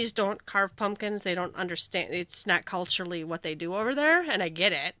Japanese don't carve pumpkins. They don't understand. It's not culturally what they do over there, and I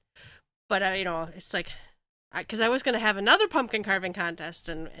get it. But, it's like, because I was going to have another pumpkin carving contest,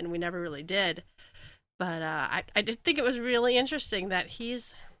 and we never really did. But I did think it was really interesting that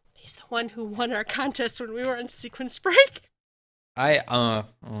he's the one who won our contest when we were on sequence break.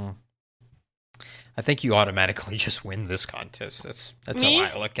 I think you automatically just win this contest. That's Me?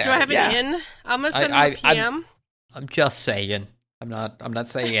 how I look at it. Do I have an in? I'm gonna send him a PM. I'm just saying. I'm not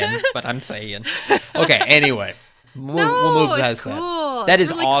saying, but I'm saying. Okay. Anyway, we'll move past cool. that. That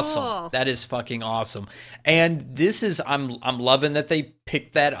is really awesome. Cool. That is fucking awesome. And this is I'm loving that they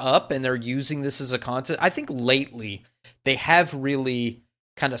picked that up and they're using this as a contest. I think lately they have really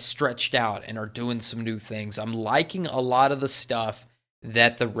kind of stretched out and are doing some new things. I'm liking a lot of the stuff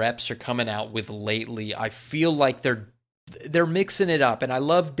that the reps are coming out with lately. I feel like they're mixing it up, and I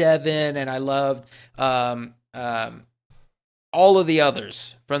love Devin, and I loved all of the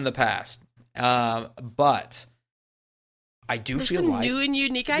others from the past. But I do there's feel some like new and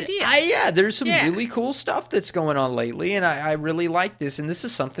unique ideas. There's some really cool stuff that's going on lately, and I really like this. And this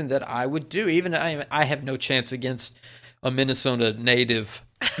is something that I would do. Even I have no chance against a Minnesota native.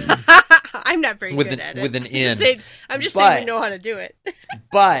 I'm not very good at it. With an N. I'm just saying you know how to do it.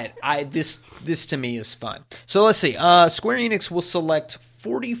 But this to me is fun. So let's see. Square Enix will select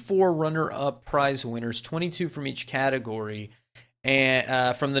 44 runner-up prize winners, 22 from each category,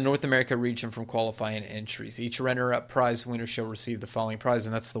 and from the North America region from qualifying entries. Each runner-up prize winner shall receive the following prize,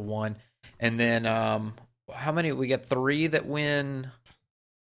 and that's the one. And then how many? We got 3 that win.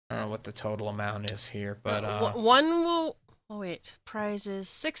 I don't know what the total amount is here, but one will. Oh wait, prizes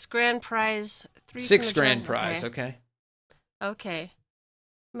 6 grand prize, 3 6 grand prize. Okay. Okay,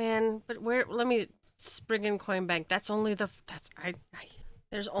 man, but where? Let me Spriggan Coin Bank. That's only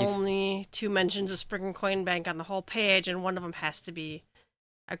There's only 2 mentions of Spriggan Coin Bank on the whole page, and one of them has to be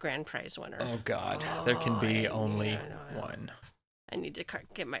a grand prize winner. Oh God, there can be only one. I need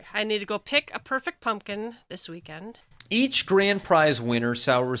to go pick a perfect pumpkin this weekend. Each grand prize winner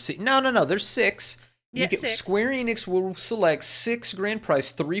shall receive. No. There's 6. Square Enix will select 6 grand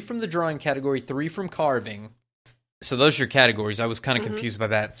prize, 3 from the drawing category, 3 from carving. So those are your categories. I was kind of confused by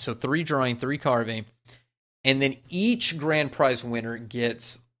that. So 3 drawing, 3 carving. And then each grand prize winner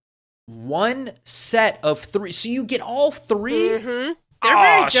gets 1 set of 3. So you get all 3? Mm-hmm. They're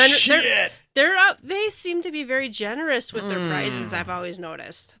very generous. Shit. They seem to be very generous with their prizes. I've always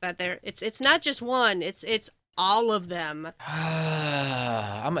noticed that it's not just one. It's all of them.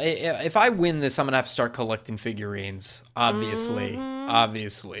 If I win this, I'm gonna have to start collecting figurines. Obviously.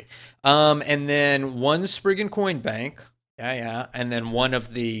 And then 1 Spriggan Coin Bank. Yeah. And then 1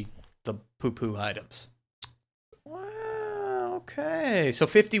 of the poo-poo items. Wow. Okay. So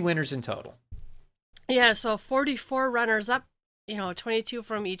 50 winners in total. Yeah. So 44 runners up. 22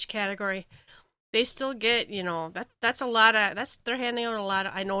 from each category. They still get, that's a lot of, they're handing out a lot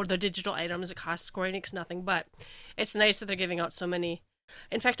of, I know the digital items, it costs Square Enix nothing, but it's nice that they're giving out so many.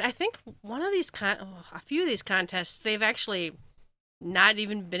 In fact, I think a few of these contests, they've actually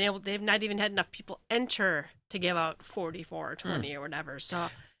they've not even had enough people enter to give out 44 or 20 or whatever, so.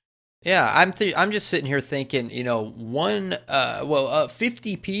 Yeah, I'm just sitting here thinking,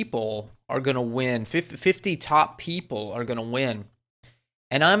 50 people are going to win, 50 top people are going to win.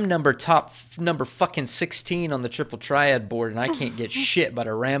 And I'm number fucking 16 on the triple triad board, and I can't get shit but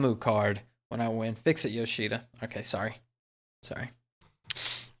a Ramu card when I win. Fix it, Yoshida. Okay, sorry.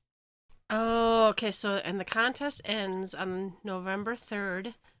 Oh, okay. So, and the contest ends on November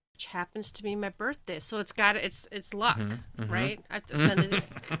 3rd, which happens to be my birthday. So it's luck, right? I have to send it.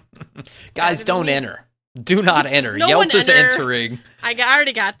 Guys, don't enter. Do not enter. Yelta's entering. I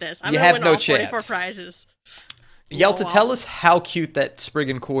already got this. I'm going to win all 44 prizes. Yelta, tell us how cute that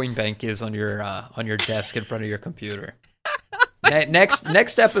Spriggan Coin Bank is on your desk in front of your computer.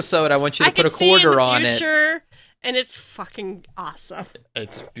 Next episode, I want you to put a quarter on it. And it's fucking awesome.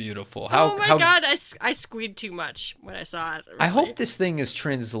 It's beautiful. God, I squeed too much when I saw it. Really. I hope this thing is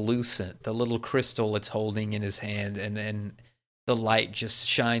translucent. The little crystal it's holding in his hand, and then the light just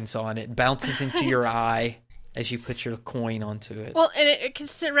shines on it, bounces into your eye as you put your coin onto it. Well, and it can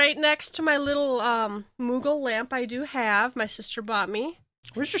sit right next to my little Moogle lamp I do have. My sister bought me.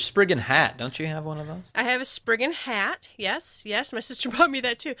 Where's your Spriggan hat? Don't you have one of those? I have a Spriggan hat. Yes. My sister bought me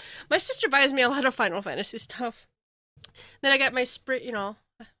that too. My sister buys me a lot of Final Fantasy stuff. Then I got my I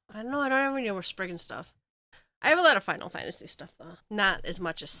don't know. I don't have any more Spriggan stuff. I have a lot of Final Fantasy stuff, though. Not as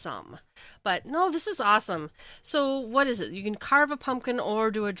much as some. But, no, this is awesome. So, what is it? You can carve a pumpkin or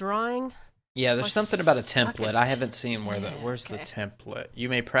do a drawing? Yeah, there's something about a template. I haven't seen where's the template. You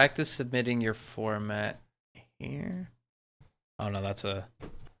may practice submitting your format here. Oh, no, that's a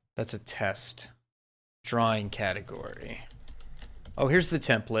test. Drawing category. Oh, here's the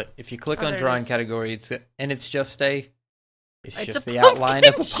template. If you click on drawing category, it's just the outline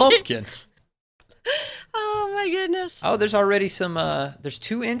of a pumpkin. Oh my goodness. Oh, there's already some there's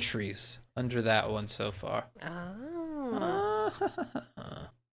 2 entries under that one so far. Oh.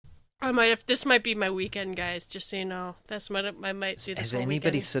 This might be my weekend, guys, just so you know. I might see this. Has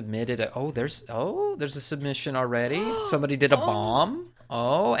anybody submitted there's a submission already. Somebody did a bomb.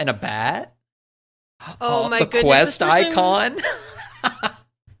 Oh, and a bat. Oh my goodness. The quest icon.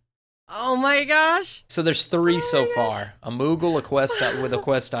 Oh my gosh! So there's 3 so far: a Moogle, a quest with a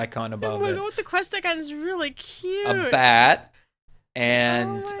quest icon above it. Oh my god, the quest icon is really cute. A bat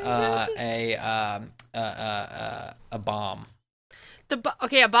and a bomb.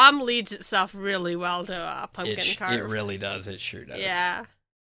 A bomb leads itself really well to a pumpkin carve. It really does. It sure does. Yeah.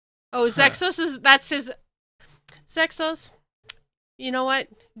 Oh, Zexos that's his. Zexos, you know what,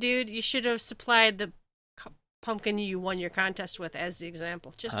 dude? You should have supplied the pumpkin you won your contest with as the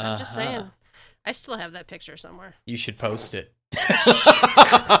example. I'm just saying. I still have that picture somewhere. You should post it.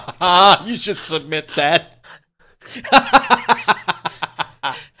 You should submit that.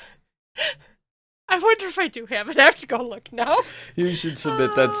 I wonder if I do have it. I have to go look now. You should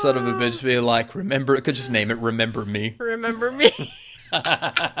submit that son of a bitch. Be like, remember. It could just name it. Remember me. Remember me.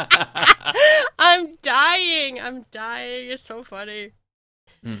 I'm dying. It's so funny.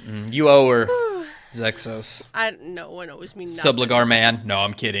 You owe her, Zexos. No one owes me nothing. Subligar man. No,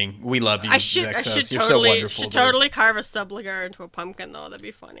 I'm kidding. We love you, Zexos. I should You're totally, so wonderful, totally carve a Subligar into a pumpkin, though. That'd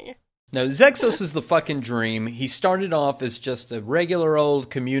be funny. No, Zexos is the fucking dream. He started off as just a regular old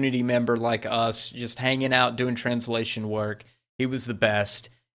community member like us, just hanging out, doing translation work. He was the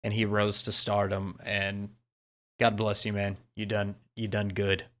best, and he rose to stardom, and God bless you, man. You done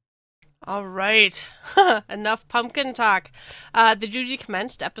good. All right. Enough pumpkin talk. The Duty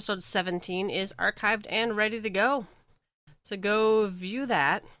Commenced, episode 17, is archived and ready to go. So go view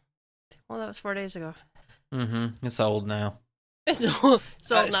that. Well, that was 4 days ago. It's old now. So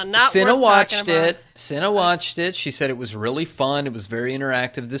not Cinna worth watched talking about. it. Cinna watched it. She said it was really fun. It was very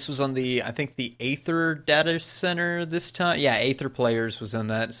interactive. This was on the Aether data center this time. Yeah, Aether Players was on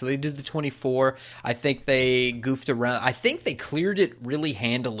that. So they did the 24. I think they goofed around. I think they cleared it really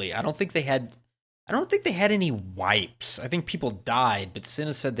handily. I don't think they had any wipes. I think people died, but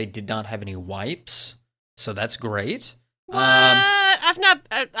Cinna said they did not have any wipes. So that's great. What?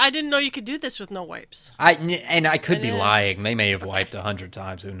 I didn't know you could do this with no wipes. I could be lying. They may have wiped 100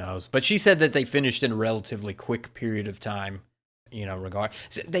 times. Who knows? But she said that they finished in a relatively quick period of time.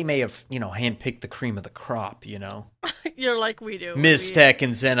 They may have, handpicked the cream of the crop, You're like we do. Miztec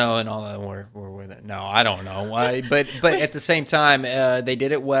and Zeno and all that were with it. No, I don't know why. But at the same time, they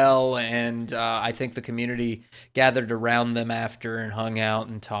did it well, and I think the community gathered around them after and hung out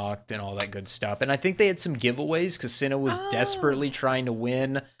and talked and all that good stuff. And I think they had some giveaways because Cinna was desperately trying to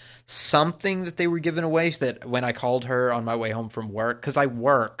win something that they were giving away. So that when I called her on my way home from work, because I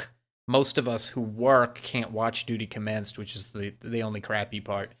work. Most of us who work can't watch Duty Commenced, which is the only crappy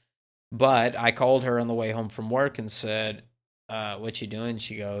part. But I called her on the way home from work and said, what you doing?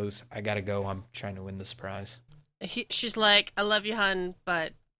 She goes, I gotta go. I'm trying to win this prize. She's like, I love you, hun,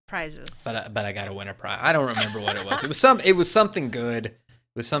 but prizes. But I gotta win a prize. I don't remember what it was. It was something good. It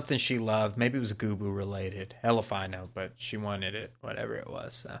was something she loved. Maybe it was Goobu related. Hell if I know, but she wanted it, whatever it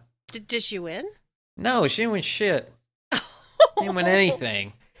was. So. Did she win? No, she didn't win shit. She didn't win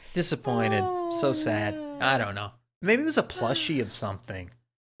anything. Disappointed. So sad. I don't know. Maybe it was a plushie of something.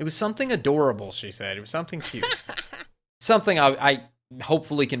 It was something adorable, she said. It was something cute. Something I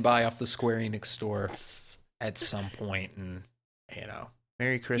hopefully can buy off the Square Enix store at some point. And,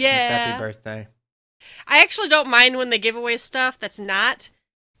 Merry Christmas, Happy birthday. I actually don't mind when they give away stuff that's not,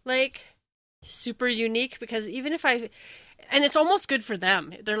 super unique. Because even if and it's almost good for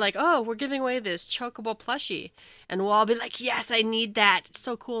them. They're like, oh, we're giving away this Chocobo plushie. And we'll all be like, yes, I need that. It's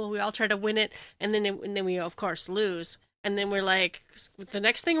so cool. We all try to win it. And then we, of course, lose. And then we're like, the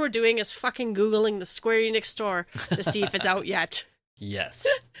next thing we're doing is fucking Googling the Square Enix store to see if it's out yet. Yes.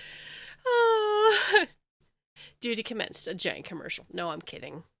 Oh. Duty Commenced, a giant commercial. No, I'm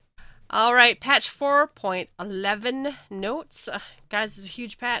kidding. All right, patch 4.11 notes. Guys, this is a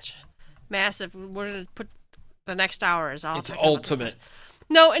huge patch. Massive. We're going to put the next hour is all. It's ultimate.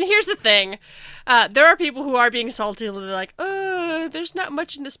 No, and here's the thing. There are people who are being salty. They're like, there's not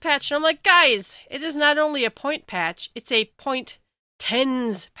much in this patch. And I'm like, guys, it is not only a point patch, it's a point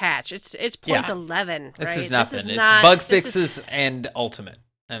tens patch. It's point 11. Right? This is nothing. It's bug fixes and ultimate.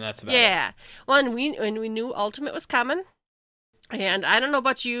 And that's about it. Yeah. Well, and we knew ultimate was coming. And I don't know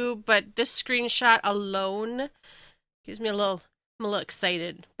about you, but this screenshot alone gives me I'm a little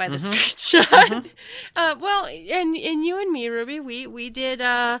excited by the screenshot. Mm-hmm. Well, and you and me, Ruby, we did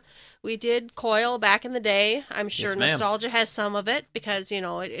Coil back in the day. I'm sure nostalgia has some of it because it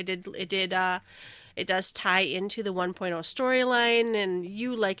does tie into the 1.0 storyline, and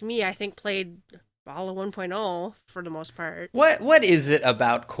you, like me, I think played all of 1.0 for the most part. What is it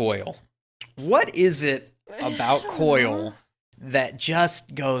about Coil? What is it about Coil that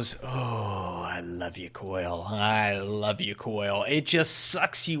just goes, oh, I love you, Coil. I love you, Coil. It just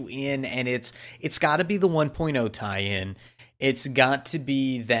sucks you in, and it's got to be the 1.0 tie-in. It's got to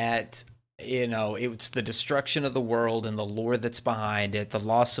be that, it's the destruction of the world and the lore that's behind it, the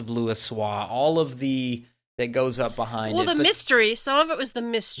loss of Louis Soix, all of the that goes up behind it. Well, the mystery. Some of it was the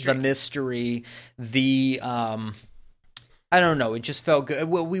mystery. The mystery, I don't know. It just felt good.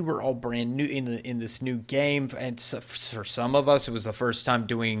 Well, we were all brand new in this new game, and so for some of us, it was the first time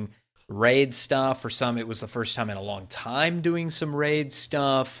doing raid stuff. For some, it was the first time in a long time doing some raid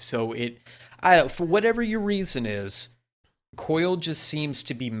stuff. So for whatever your reason is, Coil just seems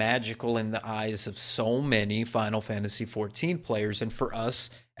to be magical in the eyes of so many Final Fantasy XIV players, and for us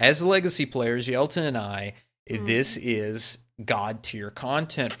as Legacy players, Yelton and I, this is God tier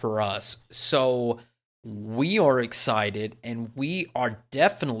content for us. So we are excited, and we are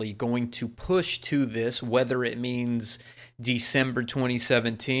definitely going to push to this, whether it means December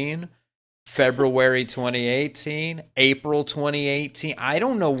 2017, February 2018, April 2018. I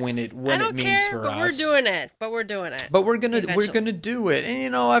don't know when it means for us. We're doing it. But we're doing it. But we're gonna do it.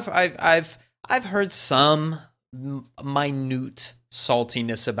 And I've heard some minute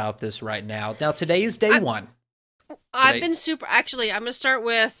saltiness about this right now. Now today is day one. I've been super. Actually, I'm gonna start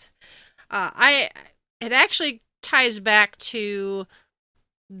with. It actually ties back to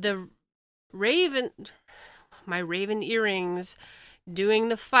my Raven earrings doing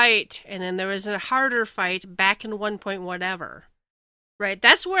the fight, and then there was a harder fight back in 1. Whatever. Right?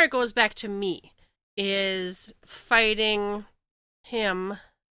 That's where it goes back to me, is fighting him.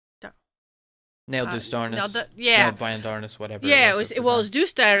 Nailed Deuce Darnus. Nailed Blind Darnus, whatever. Yeah, it was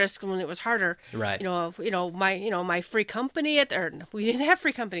Deuce Darnus when it was harder. Right. My free company we didn't have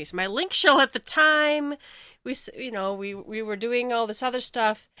free companies. My Link Shell at the time, we were doing all this other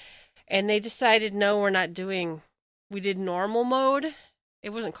stuff, and they decided no, we're not doing. We did normal mode. It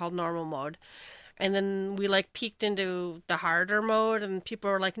wasn't called normal mode, and then we peeked into the harder mode, and people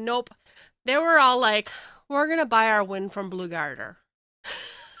were like, nope. They were all like, we're gonna buy our win from Blue Garter.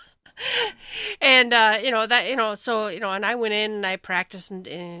 And and I went in and I practiced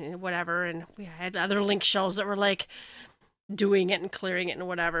and whatever, and we had other Link Shells that were doing it and clearing it and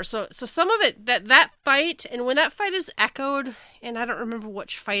whatever. So some of it, that fight, and when that fight is echoed, and I don't remember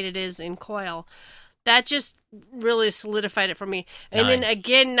which fight it is in Coil, that just really solidified it for me. And then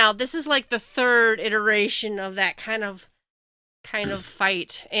again, now this is the third iteration of that kind of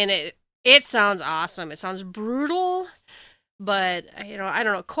fight, and it sounds awesome. It sounds brutal. But, I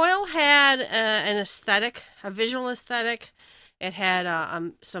don't know. Coil had an aesthetic, a visual aesthetic. It had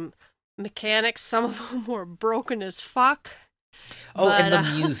some mechanics. Some of them were broken as fuck. Oh, but, and the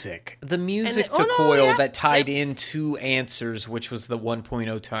music. The music Coil that tied into Answers, which was the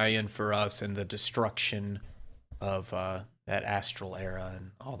 1.0 tie-in for us, and the destruction of that Astral Era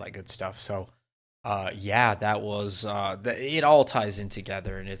and all that good stuff. So, that was... it all ties in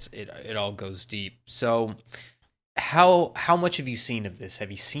together, and it all goes deep. So... How much have you seen of this?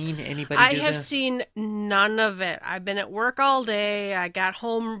 Have you seen anybody do this? I have seen none of it. I've been at work all day. I got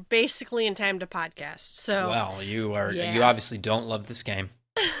home basically in time to podcast. So well, you obviously don't love this game,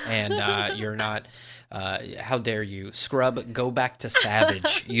 and you're not. How dare you, Scrub? Go back to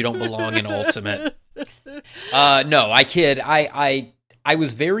Savage. You don't belong in Ultimate. No, I kid. I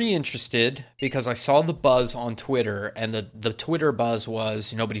was very interested because I saw the buzz on Twitter, and the Twitter buzz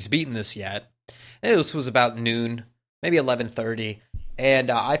was nobody's beaten this yet. This was about noon, maybe 11:30, and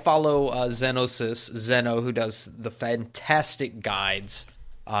I follow Zeno, who does the fantastic guides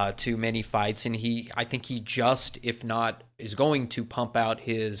to many fights, and I think he just, if not, is going to pump out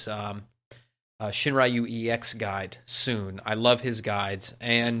his Shinryu EX guide soon. I love his guides,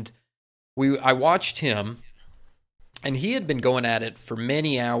 and I watched him, And he had been going at it for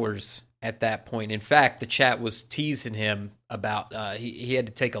many hours at that point. In fact, the chat was teasing him about he had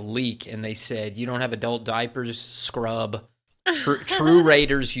to take a leak, and they said, you don't have adult diapers, scrub. True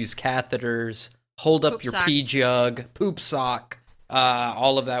Raiders use catheters. Hold up your pee jug. Poop sock.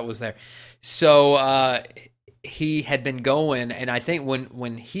 All of that was there. So he had been going, and I think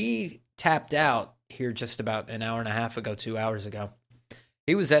when he tapped out here just about an hour and a half ago, 2 hours ago,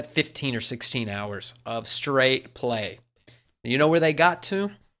 he was at 15 or 16 hours of straight play. You know where they got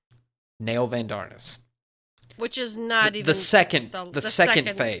to? Nail Van Darnus. Which is not even the second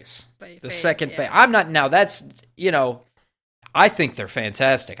phase. The second phase. I'm not now. That's I think they're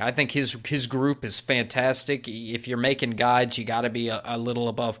fantastic. I think his group is fantastic. If you're making guides, you got to be a little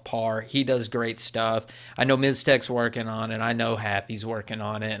above par. He does great stuff. I know Miztek's working on it. I know Happy's working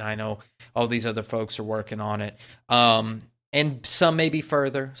on it. And I know all these other folks are working on it. And some may be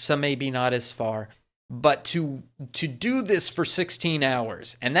further, some may be not as far. But to do this for 16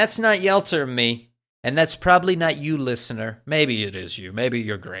 hours, and that's not Yelter and me, and that's probably not you, listener. Maybe it is you. Maybe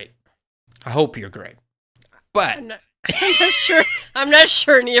you're great. I hope you're great. But I'm not sure. I'm not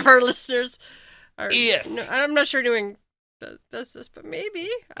sure any of our listeners are. I'm not sure anyone does this, but maybe.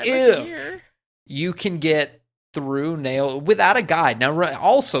 If you can get through Nail without a guide. Now,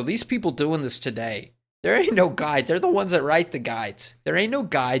 also, these people doing this today, there ain't no guide. They're the ones that write the guides. There ain't no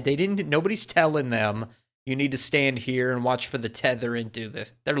guide. Nobody's telling them you need to stand here and watch for the tether and do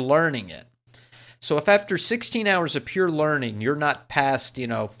this. They're learning it. So if after 16 hours of pure learning, you're not past,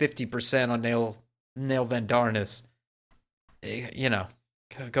 50% on Nail Van Darnus,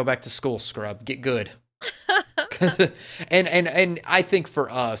 go back to school, scrub. Get good. and I think for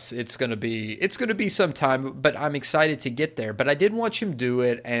us it's gonna be some time, but I'm excited to get there. But I did watch him do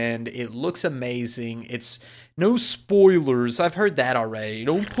it, and it looks amazing. It's no spoilers. I've heard that already.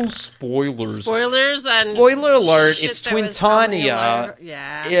 Don't pull spoilers. And spoiler alert! It's Twintania.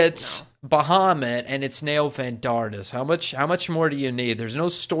 Yeah, it's Bahamut, and it's Nail Van Darnus. How much more do you need? There's no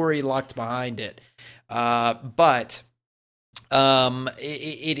story locked behind it, but.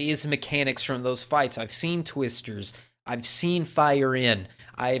 It is mechanics from those fights. I've seen twisters. I've seen fire in.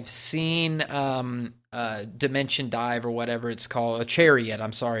 I've seen dimension dive or whatever it's called. A chariot.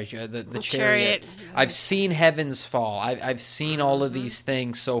 I'm sorry, the chariot. I've seen heavens fall. I've seen all of these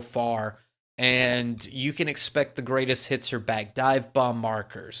things so far, and you can expect the greatest hits are back. Dive bomb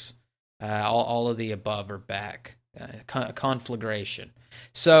markers. All of the above are back. Conflagration.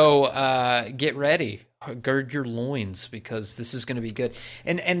 So get ready. Gird your loins, because this is going to be good.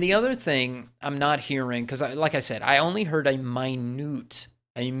 And the other thing I'm not hearing, because like I said, I only heard a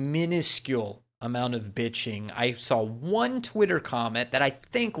minuscule amount of bitching. I saw one Twitter comment that I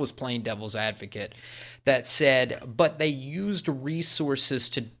think was playing devil's advocate that said, but they used resources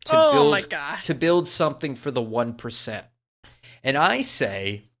to build something for the 1%. And I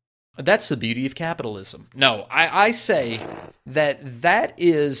say, that's the beauty of capitalism. No, I say that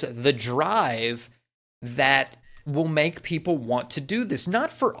is the drive that will make people want to do this.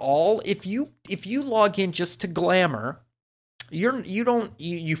 Not for all. If you log in just to glamour,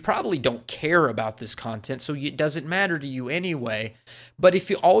 you probably don't care about this content, so it doesn't matter to you anyway. But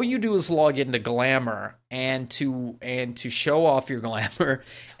if all you do is log into glamour and to show off your glamour,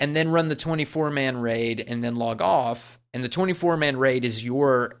 and then run the 24-man raid and then log off, and the 24-man raid is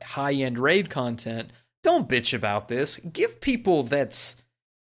your high-end raid content, don't bitch about this. Give people that's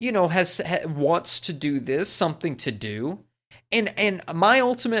wants to do this something to do. And my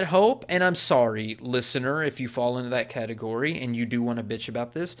ultimate hope, and I'm sorry, listener, if you fall into that category and you do want to bitch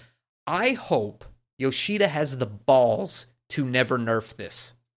about this, I hope Yoshida has the balls to never nerf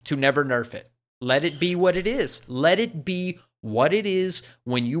this, to never nerf it. Let it be what it is. Let it be what it is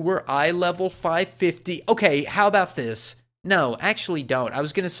when you were eye level 550. Okay, how about this? No, actually don't. I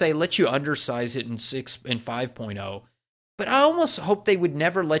was going to say let you undersize it in 5.0. But I almost hope they would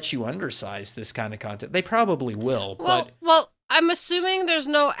never let you undersize this kind of content. They probably will. Well, I'm assuming there's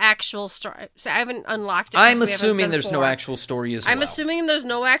no actual story. So I haven't unlocked it. I'm assuming there's no actual story as well. I'm assuming there's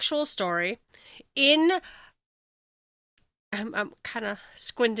no actual story. I'm kind of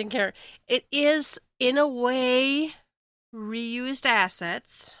squinting here. It is, in a way, reused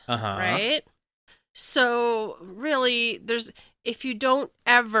assets, right? So, really, if you don't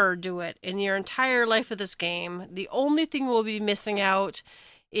ever do it in your entire life of this game, the only thing we'll be missing out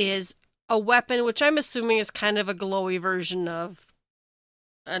is a weapon, which I'm assuming is kind of a glowy version of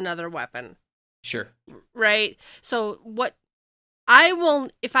another weapon. Sure. Right? So what I will,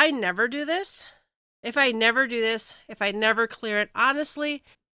 if I never do this, if I never clear it, honestly,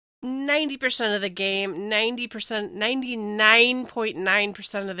 90% of the game,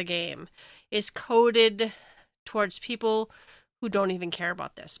 99.9% of the game is coded towards people who don't even care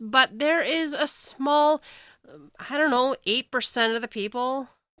about this. But there is a small, 8% of the people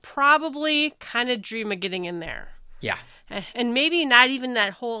probably kind of dream of getting in there. Yeah. And maybe not even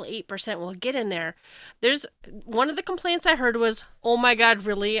that whole 8% will get in there. There's one of the complaints I heard was, oh my God,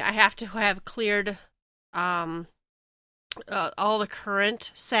 really? I have to have cleared all the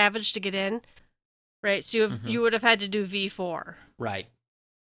current Savage to get in? Right? So you would have had to do V4. Right.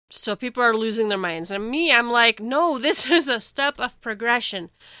 So people are losing their minds. And I'm like, no, this is a step of progression.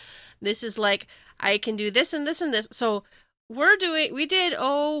 This is like, I can do this and this and this. So we did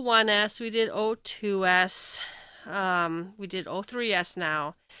O1S, we did O2S, we did O3S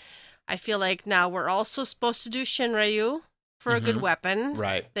now. I feel like now we're also supposed to do Shinryu for a good weapon.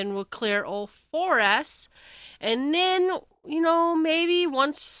 Right. Then we'll clear O4S. And then, maybe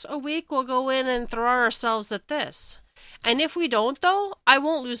once a week we'll go in and throw ourselves at this. And if we don't, though, I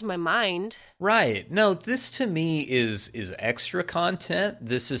won't lose my mind. Right. No, this to me is extra content.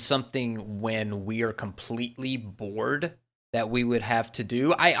 This is something when we are completely bored that we would have to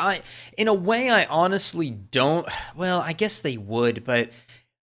do. I in a way, I honestly don't. Well, I guess they would, but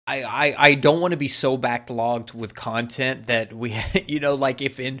I don't want to be so backlogged with content that we, like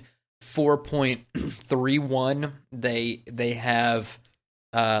if in 4.31 they have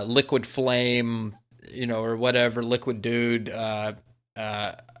Liquid Flame, or whatever, Liquid Dude, the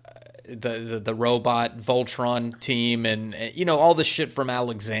robot Voltron team, and all the shit from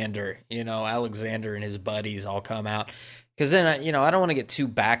Alexander. Alexander and his buddies all come out, because then I don't want to get too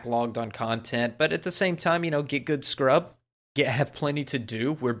backlogged on content, but at the same time, get good scrub, have plenty to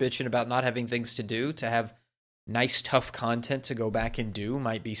do. We're bitching about not having things to do. To have nice tough content to go back and do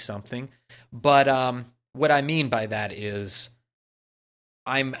might be something. But what I mean by that is,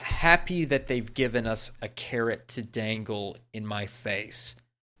 I'm happy that they've given us a carrot to dangle in my face.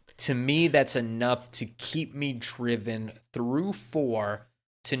 To me, that's enough to keep me driven through 4,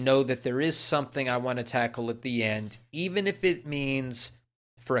 to know that there is something I want to tackle at the end, even if it means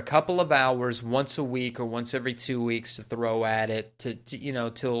for a couple of hours, once a week or once every 2 weeks, to throw at it,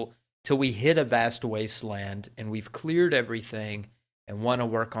 till we hit a vast wasteland and we've cleared everything and want to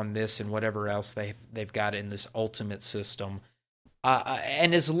work on this and whatever else they've got in this ultimate system.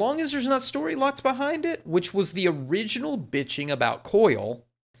 And as long as there's not story locked behind it, which was the original bitching about Coil,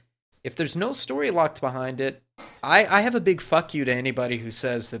 if there's no story locked behind it, I have a big fuck you to anybody who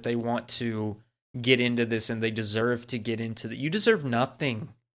says that they want to get into this and they deserve to get into it. You deserve nothing.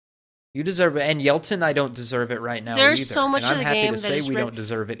 You deserve it. And Yelton, I don't deserve it right now either. There's so much and of the I'm game happy to say we don't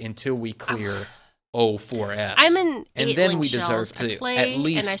deserve it until we clear O4S. I'm in and then we deserve to at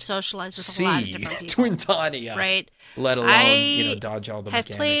least and I socialize with a lot of different people. Twintania, right? Let alone dodge all the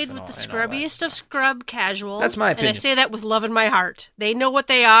mechanics. I've played with the scrubbiest of scrub casuals. That's my opinion. And I say that with love in my heart. They know what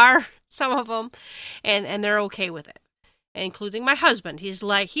they are, some of them, and they're okay with it. Including my husband. He's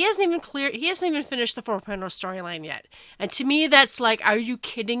like, he hasn't even finished the 4.0 storyline yet. And to me, that's like, are you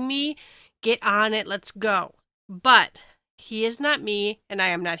kidding me? Get on it, let's go. But he is not me, and I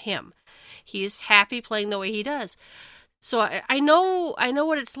am not him. He's happy playing the way he does. So I know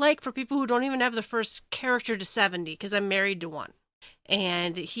what it's like for people who don't even have the first character to 70, because I'm married to one.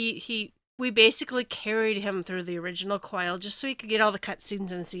 And we basically carried him through the original Coil just so he could get all the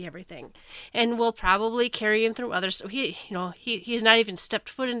cutscenes and see everything. And we'll probably carry him through others. So he's not even stepped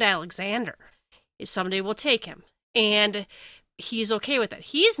foot into Alexander. Someday we'll take him. And he's okay with it.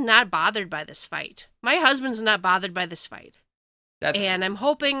 He's not bothered by this fight. My husband's not bothered by this fight. And I'm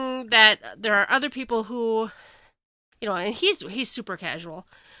hoping that there are other people who, and he's super casual.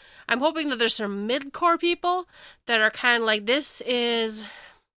 I'm hoping that there's some mid-core people that are kind of like, this is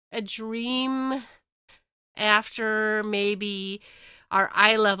a dream after maybe our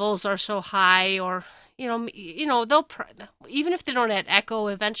eye levels are so high, or, they'll, even if they don't add Echo,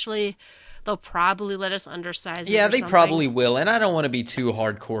 eventually they'll probably let us undersize it. Yeah, they probably will, and I don't want to be too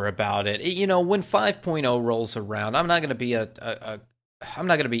hardcore about it. When 5.0 rolls around, I'm not going to be I'm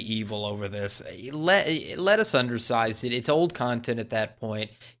not going to be evil over this. Let us undersize it. It's old content at that point.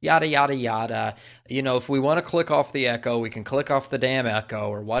 Yada, yada, yada. If we want to click off the Echo, we can click off the damn Echo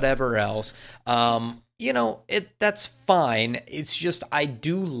or whatever else. That's fine. It's just, I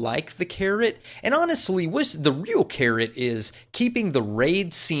do like the carrot. And honestly, the real carrot is keeping the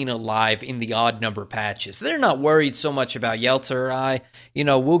raid scene alive in the odd number patches. They're not worried so much about Yelta or I.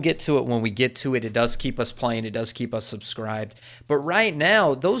 We'll get to it when we get to it. It does keep us playing. It does keep us subscribed. But right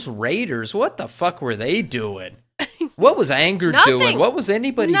now, those raiders, what the fuck were they doing? What was Anger doing? What was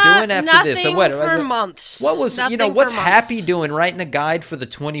anybody doing after this? Nothing for months. What was, what's Happy doing? Writing a guide for the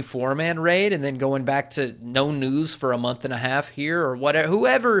 24-man raid and then going back to no news for a month and a half here or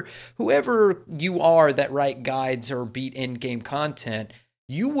whatever. Whoever you are that write guides or beat in-game content,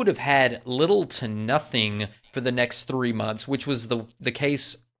 you would have had little to nothing for the next 3 months, which was the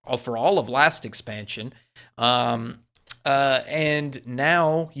case for all of last expansion. And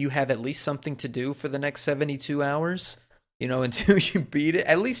now you have at least something to do for the next 72 hours, until you beat it.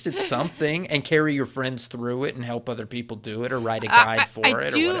 At least it's something, and carry your friends through it and help other people do it or write a guide for it or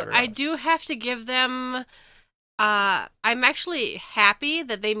whatever. I do have to give them... I'm actually happy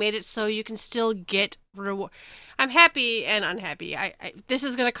that they made it so you can still get reward. I'm happy and unhappy. This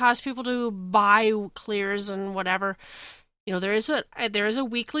is going to cause people to buy clears and whatever. There is a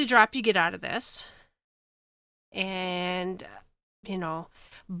weekly drop you get out of this. And,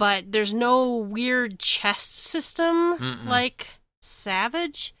 but there's no weird chest system like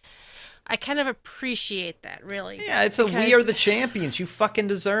Savage. I kind of appreciate that, really. Yeah, we are the champions. You fucking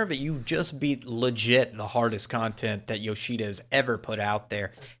deserve it. You just beat legit the hardest content that Yoshida has ever put out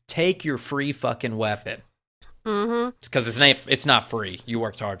there. Take your free fucking weapon. Mm-hmm. It's because it's not free. You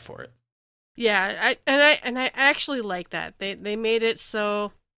worked hard for it. Yeah, I actually like that. They made it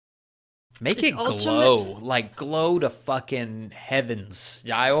so... Make it glow, glow to fucking heavens.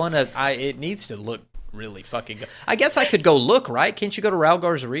 It needs to look really fucking good. I guess I could go look, right? Can't you go to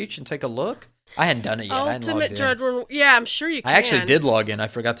Ralgar's Reach and take a look? I hadn't done it yet. Ultimate Dreadrun. Yeah, I'm sure you can. I actually did log in. I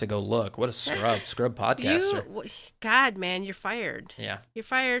forgot to go look. What a scrub podcaster. God, man, you're fired. Yeah. You're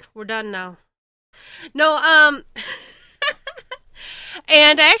fired. We're done now. No,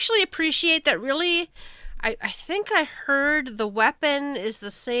 and I actually appreciate that really, I think I heard the weapon is the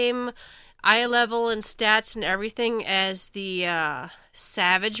same eye level and stats and everything as the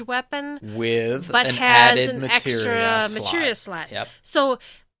Savage weapon, but has an extra materia slot. Yep. So,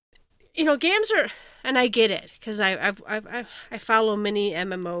 games are, and I get it because I follow many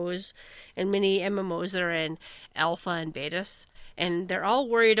MMOs and many MMOs that are in alpha and betas, and they're all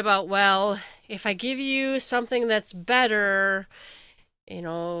worried about, well, if I give you something that's better,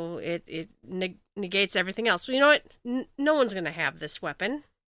 it negates everything else. So you know what? No one's going to have this weapon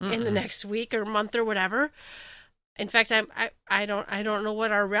in the next week or month or whatever. In fact, I don't know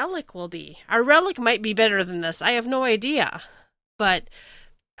what our relic will be. Our relic might be better than this. I have no idea. But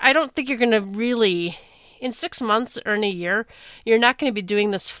I don't think you're going to really, in 6 months or in a year, you're not going to be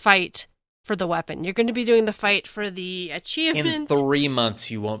doing this fight for the weapon. You're going to be doing the fight for the achievement. In 3 months,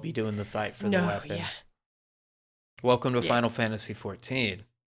 you won't be doing the fight for the weapon. Yeah. Welcome to Final Fantasy XIV.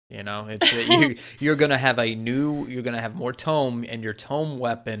 You're gonna have more tome, and your tome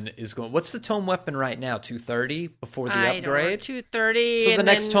weapon is going. What's the tome weapon right now? 230 before the upgrade. 230. So the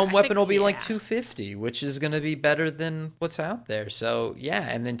next tome weapon will be like 250, which is gonna be better than what's out there. So yeah,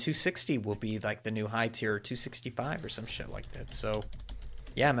 and then 260 will be like the new high tier, 265 or some shit like that. So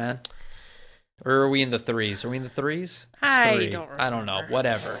yeah, man. Or are we in the threes? Are we in the threes? I don't remember. I don't know.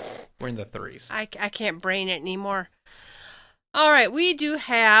 Whatever. We're in the threes. I can't brain it anymore. All right, we do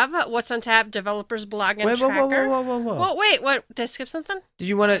have What's on Tap Developers Blog and Tracker. Whoa. Well, wait, what? Did I skip something? Did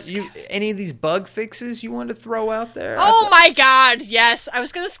you want to, any of these bug fixes you wanted to throw out there? Oh my god, yes. I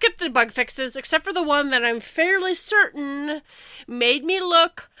was going to skip the bug fixes, except for the one that I'm fairly certain made me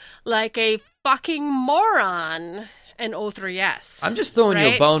look like a fucking moron in O3S. I'm just throwing you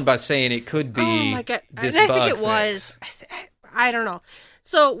a bone by saying it could be this bug I think it was. I don't know.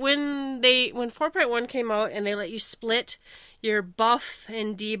 So when 4.1 came out and they let you split your buff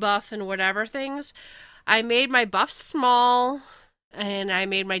and debuff and whatever things, I made my buff small and I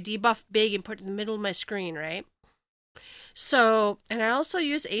made my debuff big and put it in the middle of my screen, right? So, and I also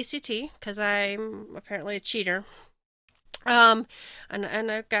use ACT because I'm apparently a cheater. And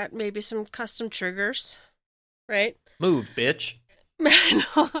I've got maybe some custom triggers, right? Move, bitch.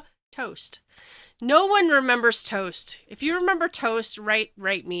 No, Toast. No one remembers Toast. If you remember Toast, write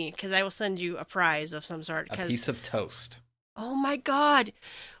me, because I will send you a prize of some sort. A piece of toast. Oh my god.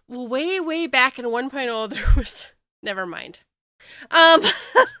 Well, way back in 1.0, there was... Never mind.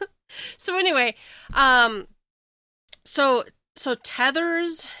 So anyway, so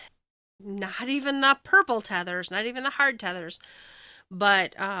tethers, not even the purple tethers, not even the hard tethers,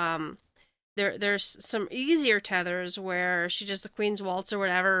 but there's some easier tethers where she does the Queen's Waltz or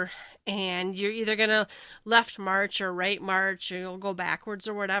whatever, and you're either going to left march or right march, or you'll go backwards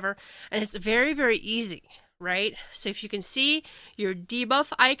or whatever, and it's very, very easy, right? So if you can see your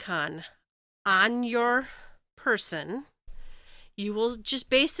debuff icon on your person, you will just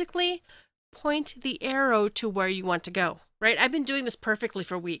basically point the arrow to where you want to go, right? I've been doing this perfectly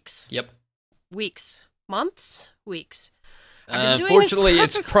for weeks. Yep. Weeks. months, weeks. Unfortunately,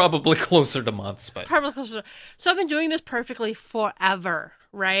 it's probably closer to months, but probably closer. So I've been doing this perfectly forever,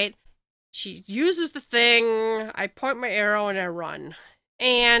 right? She uses the thing, I point my arrow, and I run.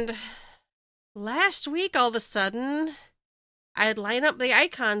 And last week, all of a sudden, I'd line up the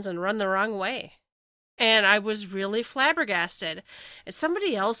icons and run the wrong way. And I was really flabbergasted. And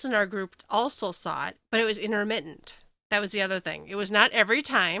somebody else in our group also saw it, but it was intermittent. That was the other thing. It was not every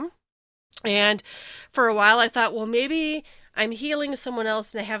time. And for a while, I thought, well, maybe I'm healing someone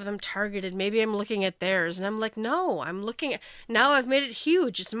else and I have them targeted. Maybe I'm looking at theirs. And I'm like, no, I'm looking at... Now I've made it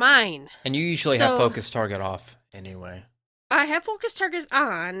huge. It's mine. And you usually have focus target off anyway. I have focus target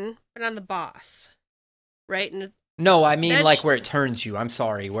on, but on the boss. Right? And no, I mean like where it turns you. I'm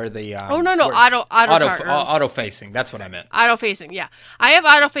sorry, where the... auto-facing. That's what I meant. Auto-facing, yeah. I have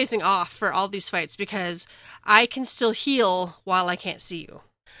auto-facing off for all these fights because I can still heal while I can't see you.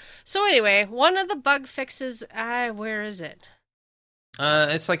 So anyway, one of the bug fixes, where is it?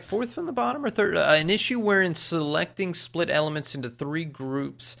 It's like fourth from the bottom or third. An issue wherein selecting split elements into 3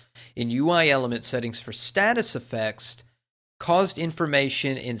 groups in UI element settings for status effects caused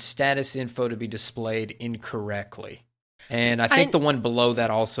information in status info to be displayed incorrectly. And I think the one below that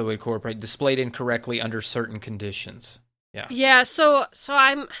also incorporated displayed incorrectly under certain conditions. Yeah. Yeah, so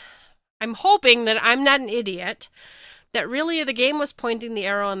I'm hoping that I'm not an idiot, that really the game was pointing the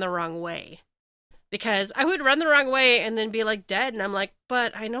arrow in the wrong way. Because I would run the wrong way and then be like dead, and I'm like,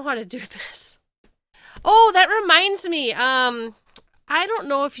 but I know how to do this. Oh, that reminds me. I don't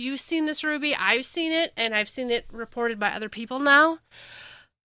know if you've seen this, Ruby. I've seen it, and I've seen it reported by other people now.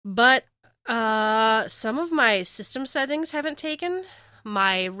 But some of my system settings haven't taken.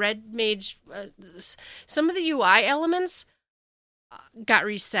 My red mage, some of the UI elements got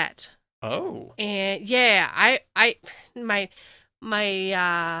reset. Oh. And yeah, my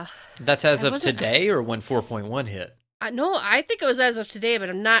that's as of today or when 4.1 hit? No, I think it was as of today, but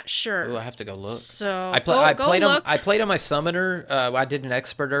I'm not sure. Ooh, I have to go look. So I played on my summoner. I did an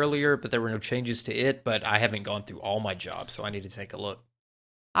expert earlier, but there were no changes to it. But I haven't gone through all my jobs, so I need to take a look.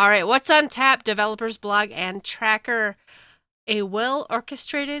 All right, what's on tap? Developers blog and tracker. A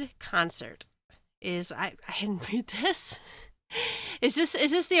well-orchestrated concert is. I didn't read this. Is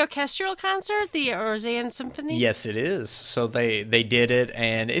this the orchestral concert, the Orzayan Symphony? Yes, it is. So they did it,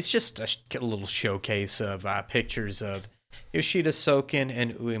 and it's just a little showcase of pictures of Yoshida Soken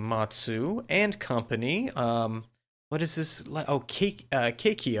and Uematsu and company. What is this? Oh,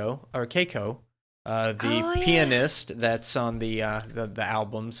 Keiko, the pianist that's on the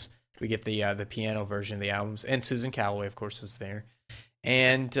albums. We get the piano version of the albums, and Susan Calloway, of course, was there.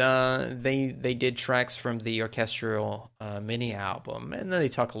 And they did tracks from the orchestral mini album, and then they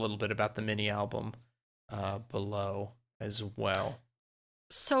talk a little bit about the mini album below as well.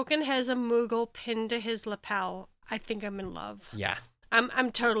 Soken has a Moogle pinned to his lapel. I think I'm in love. Yeah,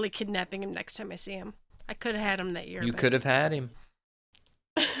 I'm totally kidnapping him next time I see him. I could have had him that year. You could have had him.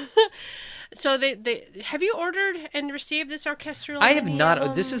 So they have you ordered and received this orchestral? I have not.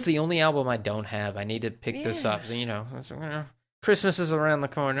 Album? This is the only album I don't have. I need to pick this up. So, Christmas is around the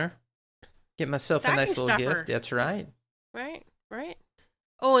corner. Get myself a nice little gift. That's right. Right.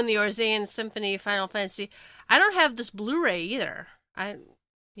 Oh, and the Orzayan Symphony Final Fantasy. I don't have this Blu-ray either.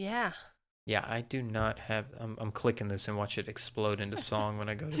 Yeah, I do not have. I'm clicking this and watch it explode into song when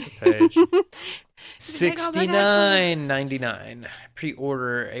I go to the page. $69.99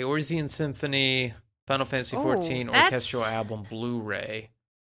 pre-order a Orzayan Symphony Final Fantasy 14 orchestral album Blu-ray.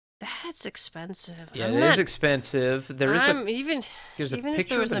 That's expensive. Yeah, it is expensive. There's a even picture if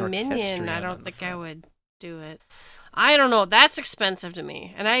there was of an a minion, I don't think front. I would do it. I don't know. That's expensive to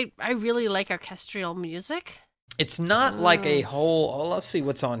me, and I really like orchestral music. It's not like a whole. Oh, let's see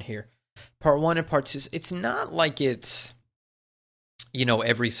what's on here. Part 1 and Part 2. It's not like it's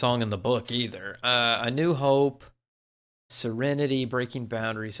every song in the book either. A New Hope, Serenity, Breaking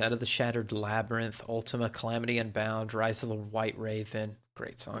Boundaries, Out of the Shattered Labyrinth, Ultima, Calamity Unbound, Rise of the White Raven.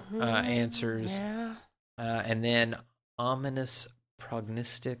 Great song. Answers. Yeah. And then Ominous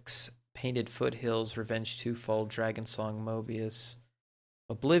Prognostics, Painted Foothills, Revenge Twofold, Dragon Song, Mobius,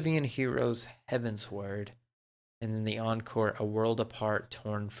 Oblivion Heroes, Heaven's Word, and then the encore, A World Apart,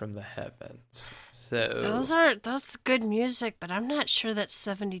 Torn from the Heavens. So that's good music, but I'm not sure that's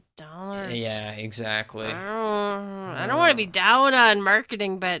 $70. Yeah, exactly. I don't want to be down on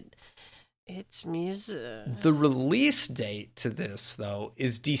marketing, but it's music. The release date to this, though,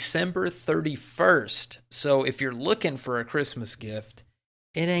 is December 31st. So if you're looking for a Christmas gift,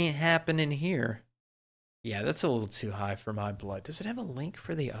 it ain't happening here. Yeah, that's a little too high for my blood. Does it have a link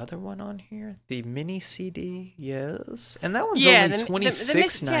for the other one on here? The mini CD? Yes. And that one's only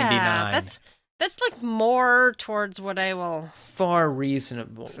 $26.99. That's like more towards what I will. Far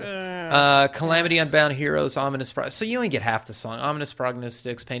reasonable. Calamity Unbound Heroes, Ominous so you only get half the song. Ominous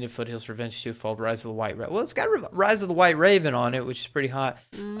Prognostics, Painted Foothills, Revenge Twofold, Rise of the White Raven. Well, it's got Rise of the White Raven on it, which is pretty hot.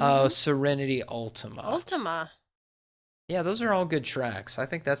 Serenity Ultima. Yeah, those are all good tracks. I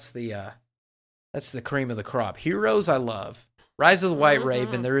think that's the cream of the crop. Heroes, I love. Rise of the White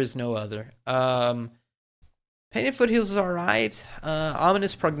Raven, there is no other. Painted Foothills is all right.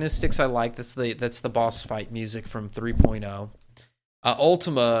 Ominous Prognostics, I like. That's the boss fight music from 3.0.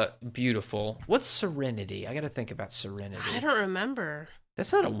 Ultima, beautiful. What's Serenity? I got to think about Serenity. I don't remember.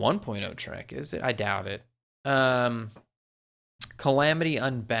 That's not a 1.0 track, is it? I doubt it. Calamity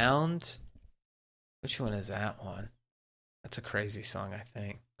Unbound. Which one is that one? That's a crazy song, I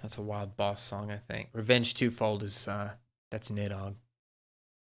think. That's a Wild Boss song, I think. Revenge Twofold is that's Nidhogg.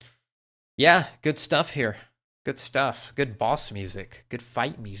 Yeah, good stuff here. Good stuff. Good boss music. Good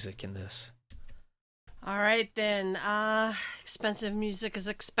fight music in this. All right, then. Expensive music is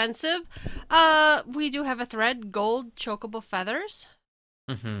expensive. We do have a thread, Gold Chocobo Feathers.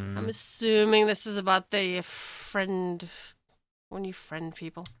 Mm-hmm. I'm assuming this is about the friend... when you friend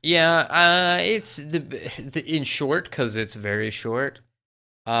people. Yeah, it's in short, because it's very short.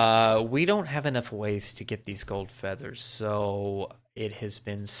 We don't have enough ways to get these gold feathers, so it has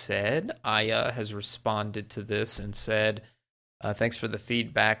been said. Aya has responded to this and said, thanks for the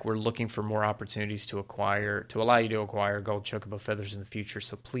feedback. We're looking for more opportunities to allow you to acquire gold chocobo feathers in the future,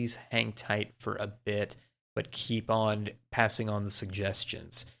 so please hang tight for a bit, but keep on passing on the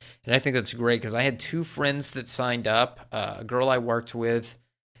suggestions. And I think that's great, because I had 2 friends that signed up, a girl I worked with,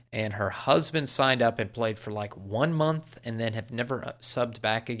 and her husband signed up and played for like 1 month and then have never subbed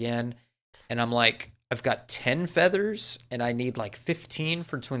back again. And I'm like, I've got 10 feathers and I need like 15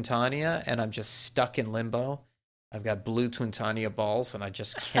 for Twintania, and I'm just stuck in limbo. I've got blue Twintania balls and I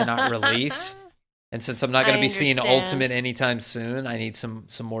just cannot release. And since I'm not going to be seeing Ultimate anytime soon, I need some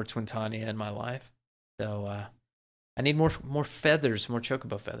more Twintania in my life. So I need more feathers, more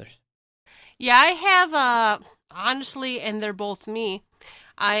chocobo feathers. Yeah, I have, honestly, and they're both me.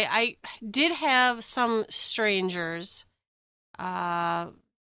 I did have some strangers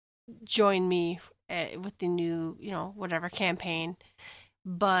join me with the new, whatever campaign,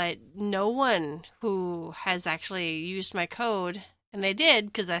 but no one who has actually used my code, and they did,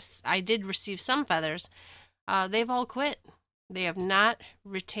 because I did receive some feathers, they've all quit. They have not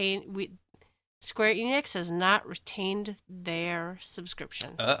retained... Square Enix has not retained their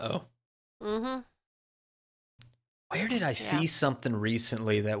subscription. Uh-oh. Mm-hmm. Where did I see something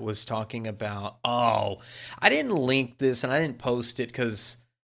recently that was talking about... Oh, I didn't link this and I didn't post it because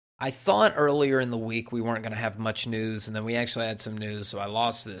I thought earlier in the week we weren't going to have much news, and then we actually had some news, so I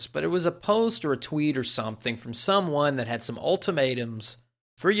lost this. But it was a post or a tweet or something from someone that had some ultimatums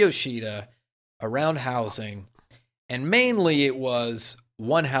for Yoshida around housing, and mainly it was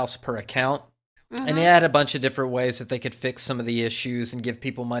 1 house per account. Mm-hmm. And they had a bunch of different ways that they could fix some of the issues and give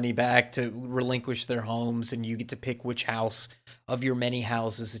people money back to relinquish their homes, and you get to pick which house of your many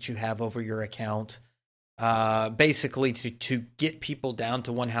houses that you have over your account. Basically to get people down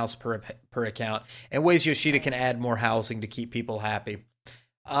to 1 house per account, and ways Yoshida can add more housing to keep people happy.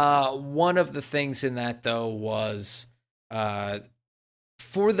 One of the things in that, though, was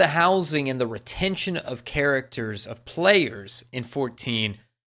for the housing and the retention of characters, of players in 14,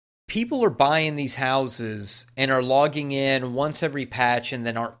 people are buying these houses and are logging in once every patch and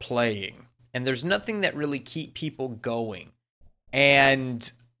then aren't playing. And there's nothing that really keep people going. And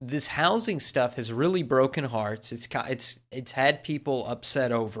this housing stuff has really broken hearts. It's had people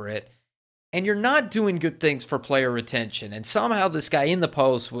upset over it. And you're not doing good things for player retention. And somehow this guy in the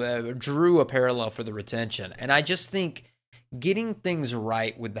post drew a parallel for the retention. And I just think getting things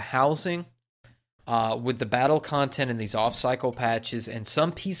right with the housing, with the battle content and these off-cycle patches, and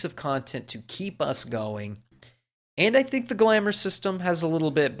some piece of content to keep us going. And I think the glamour system has a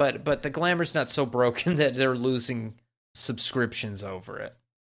little bit, but the glamour's not so broken that they're losing subscriptions over it.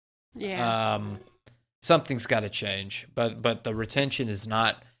 Yeah. Something's got to change, but the retention is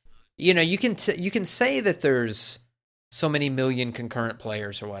not. You can say that there's so many million concurrent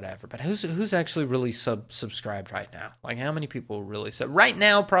players or whatever, but who's actually really subscribed right now? Like, how many people really right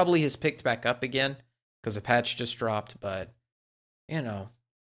now? Probably has picked back up again because a patch just dropped, but I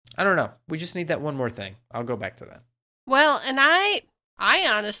don't know. We just need that one more thing. I'll go back to that. Well, and I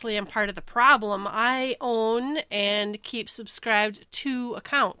honestly am part of the problem. I own and keep subscribed to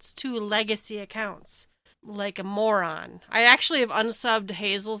accounts, 2 legacy accounts, like a moron. I actually have unsubbed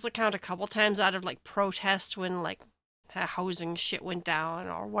Hazel's account a couple times out of like protest when like housing shit went down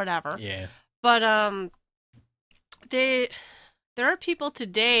or whatever. Yeah. But There are people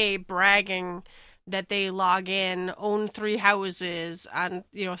today bragging that they log in, own 3 houses on,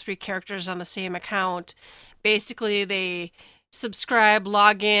 3 characters on the same account. Basically, they subscribe,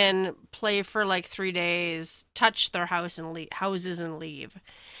 log in, play for like 3 days, touch their houses and leave.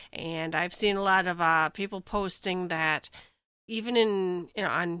 And I've seen a lot of people posting that even in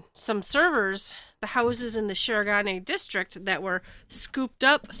on some servers, the houses in the Shirogane district that were scooped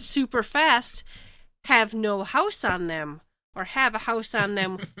up super fast have no house on them, or have a house on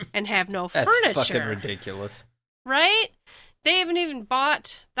them and have no That's furniture. That's fucking ridiculous. Right? They haven't even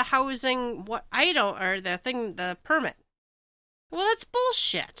bought the housing the permit. Well, that's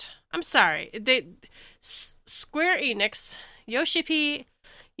bullshit. I'm sorry. Square Enix, Yoshi P,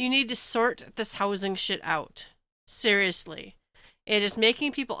 you need to sort this housing shit out. Seriously. It is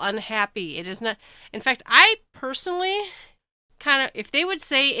making people unhappy. It is not. In fact, I personally if they would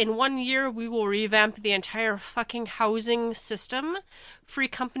say in 1 year we will revamp the entire fucking housing system, free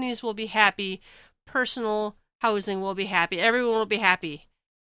companies will be happy, personal housing will be happy, everyone will be happy.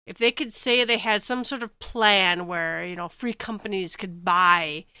 If they could say they had some sort of plan where, free companies could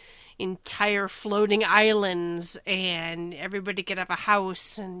buy entire floating islands and everybody could have a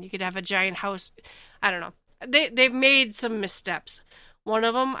house and you could have a giant house. I don't know. They've made some missteps. One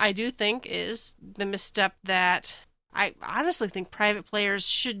of them, I do think, is the misstep that I honestly think private players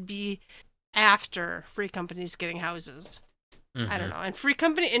should be after free companies getting houses. Mm-hmm. I don't know. And free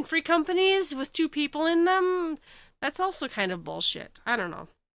companies with 2 people in them, that's also kind of bullshit. I don't know.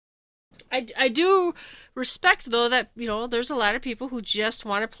 I do respect, though, that, there's a lot of people who just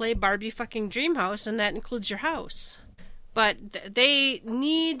want to play Barbie fucking Dreamhouse, and that includes your house. But they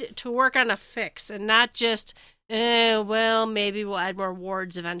need to work on a fix and not just, well, maybe we'll add more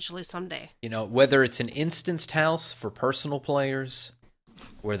wards eventually someday. Whether it's an instanced house for personal players,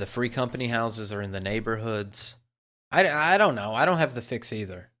 where the free company houses are in the neighborhoods, I don't know. I don't have the fix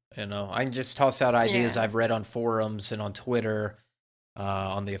either. I can just toss out ideas I've read on forums and on Twitter,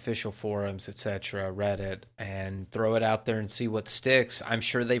 on the official forums, etc., Reddit, and throw it out there and see what sticks. I'm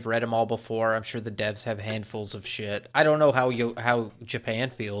sure they've read them all before. I'm sure the devs have handfuls of shit. I don't know how Japan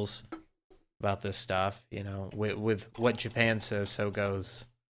feels about this stuff. With what Japan says, so goes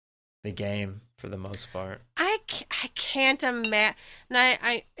the game for the most part. I can't imagine.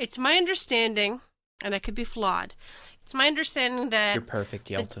 It's my understanding, and I could be flawed. It's my understanding that you're perfect,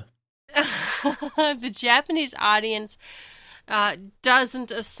 Yelta. The Japanese audience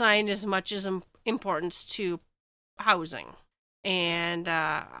doesn't assign as much as importance to housing, and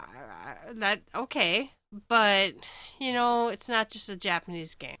that okay, but it's not just a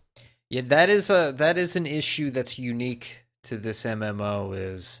Japanese game. Yeah, that is an issue that's unique to this MMO,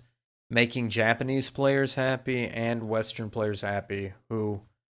 is making Japanese players happy and Western players happy, who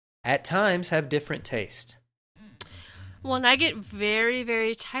at times have different taste. Well, and I get very,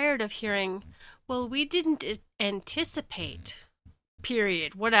 very tired of hearing, well, we didn't anticipate,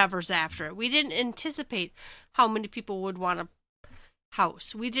 period, whatever's after it. We didn't anticipate how many people would want a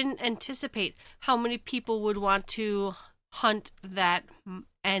house. We didn't anticipate how many people would want to hunt that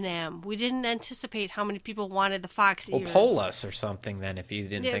NM. We didn't anticipate how many people wanted the fox ears. Well, poll us or something then, if you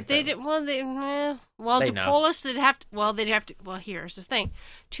didn't think they that. To poll us, they'd have to. Well, here's the thing: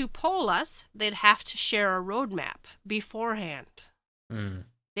 to poll us, they'd have to share a roadmap beforehand. Mm.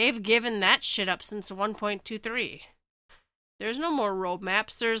 They've given that shit up since 1.23. There's no more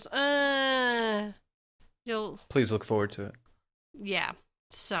roadmaps. There's Please look forward to it. Yeah.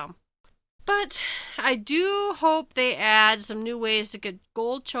 So. But I do hope they add some new ways to get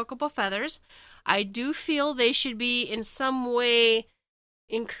gold chocobo feathers. I do feel they should be in some way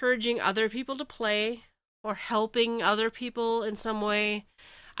encouraging other people to play or helping other people in some way.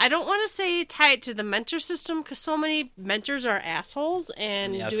 I don't want to say tie it to the mentor system, because so many mentors are assholes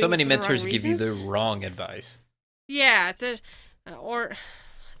and so many mentors give you the wrong advice. Yeah, or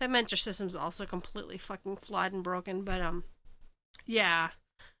the mentor system's also completely fucking flawed and broken. But yeah.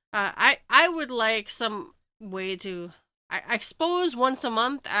 I would like some way to, I suppose once a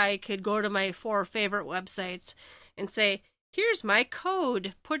month I could go to my 4 favorite websites and say, here's my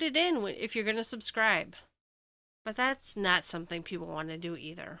code, put it in if you're going to subscribe. But that's not something people want to do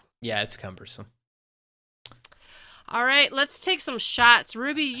either. Yeah, it's cumbersome. All right, let's take some shots.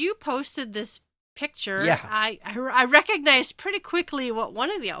 Ruby, you posted this picture. Yeah. I recognized pretty quickly what one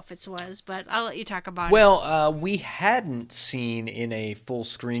of the outfits was, but I'll let you talk about it. Well, we hadn't seen in a full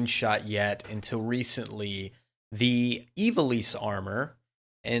screenshot yet until recently the Ivalice armor,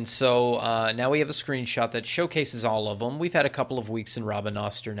 and so now we have a screenshot that showcases all of them. We've had a couple of weeks in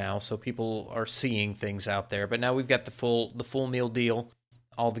Rabanastre now, so people are seeing things out there, but now we've got the full meal deal,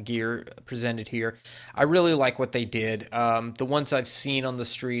 all the gear presented here. I really like what they did. The ones I've seen on the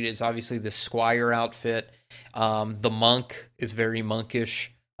street is obviously the Squire outfit. The monk is very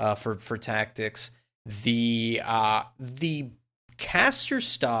monkish for tactics. The caster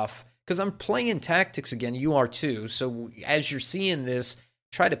stuff, because I'm playing tactics again. You are too. So as you're seeing this,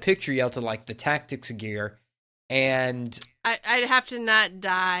 try to picture you out to like the tactics gear. And I'd have to not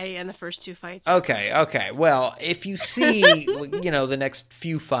die in the first 2 fights. Okay. Well, if you see, the next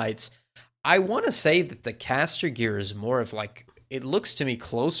few fights, I want to say that the caster gear is more of like, it looks to me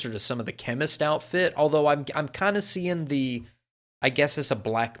closer to some of the chemist outfit. Although I'm kind of seeing I guess it's a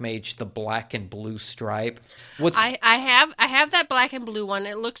black mage, the black and blue stripe. I have that black and blue one.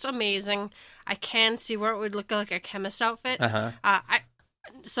 It looks amazing. I can see where it would look like a chemist outfit.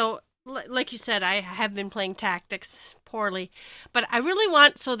 So, like you said, I have been playing tactics poorly, but I really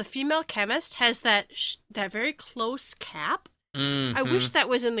want. So the female chemist has that very close cap. Mm-hmm. I wish that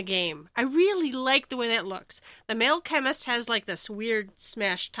was in the game. I really like the way that looks. The male chemist has like this weird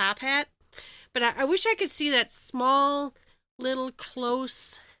smashed top hat, but I wish I could see that small little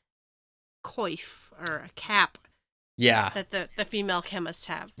close coif or a cap. Yeah, that the female chemists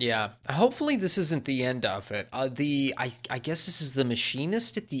have. Yeah, hopefully this isn't the end of it. I guess this is the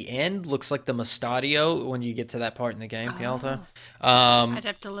machinist at the end. Looks like the Mustadio when you get to that part in the game, Yalta. I'd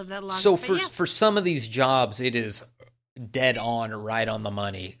have to live that long. So for some of these jobs, it is dead on, right on the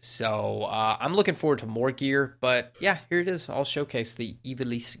money. So I'm looking forward to more gear. But yeah, here it is. I'll showcase the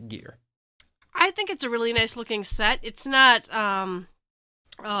Ivalice gear. I think it's a really nice looking set. It's not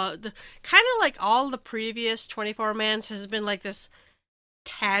the kind of like all the previous 24-mans has been like this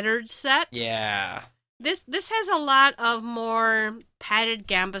tattered set. Yeah. This has a lot of more padded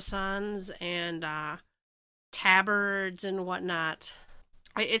gambesons and tabards and whatnot.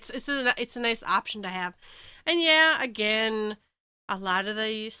 It's a nice option to have. And yeah, again, a lot of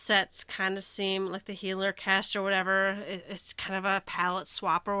the sets kind of seem like the healer cast or whatever. It's kind of a palette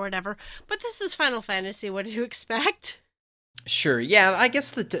swap or whatever. But this is Final Fantasy. What do you expect? Sure, yeah, I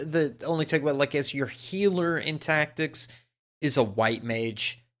guess the only takeaway, like, is your healer in tactics is a white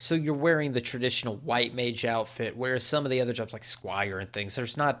mage, so you're wearing the traditional white mage outfit, whereas some of the other jobs, like Squire and things,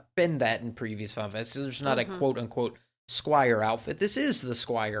 there's not been that in previous Final Fantasy. There's not a quote-unquote Squire outfit. This is the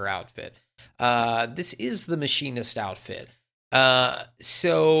Squire outfit. This is the machinist outfit.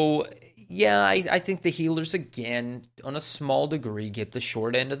 So, yeah, I think the healers, again, on a small degree, get the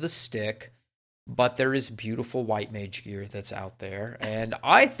short end of the stick. But there is beautiful white mage gear that's out there. And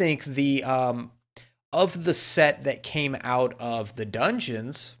I think the of the set that came out of the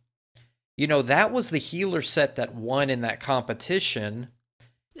dungeons, that was the healer set that won in that competition.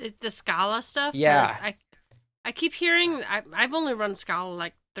 The Scala stuff? Yeah. I keep hearing, I've only run Scala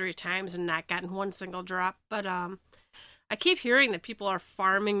like 3 times and not gotten one single drop. But I keep hearing that people are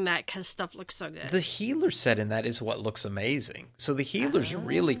farming that because stuff looks so good. The healer set in that is what looks amazing. So the healers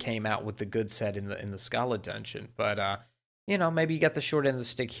really came out with the good set in the Scala dungeon. But, maybe you got the short end of the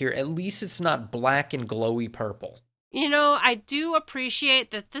stick here. At least it's not black and glowy purple. I do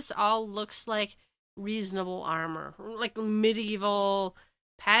appreciate that this all looks like reasonable armor. Like medieval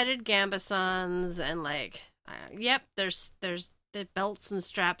padded gambesons and like, there's the belts and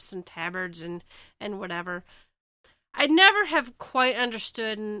straps and tabards and whatever. I never have quite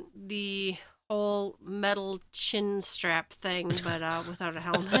understood the whole metal chin strap thing, but without a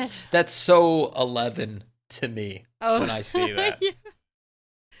helmet. That's so 11 to me when I see that. Yeah.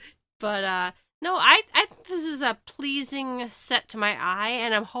 But no, I think this is a pleasing set to my eye,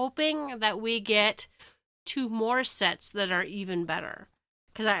 and I'm hoping that we get 2 more sets that are even better.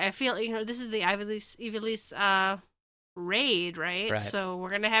 Because I feel, this is the Ivalice raid, right? So we're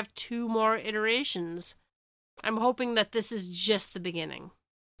going to have 2 more iterations. I'm hoping that this is just the beginning.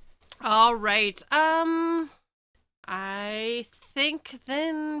 All right. I think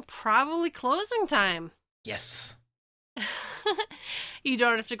then probably closing time. Yes. You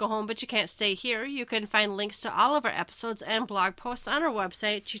don't have to go home, but you can't stay here. You can find links to all of our episodes and blog posts on our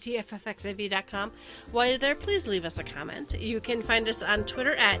website, gtffxiv.com. While you're there, please leave us a comment. You can find us on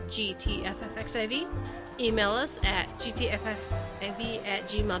Twitter at gtffxiv. Email us at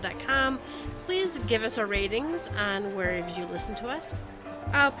gtffxiv@gmail.com. Please give us our ratings on wherever you listen to us.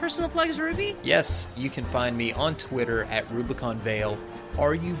 Personal plugs, Ruby? Yes, you can find me on Twitter at RubiconVale,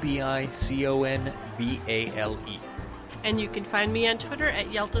 RubiconVale. And you can find me on Twitter at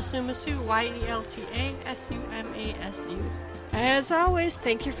YeltaSumasu, YeltaSumasu. As always,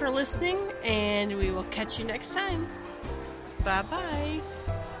 thank you for listening, and we will catch you next time. Bye-bye.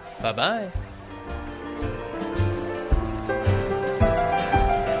 Bye-bye.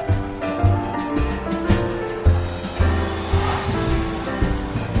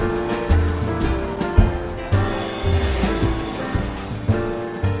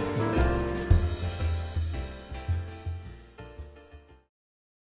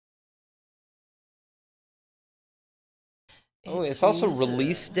 Oh, it's also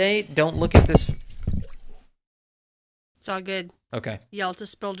release date. Don't look at this. It's all good. Okay. Yelta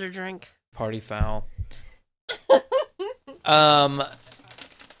spilled her drink. Party foul. The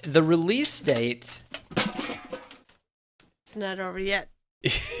release date. It's not over yet.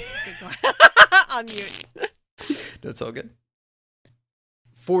 On mute. No, it's all good.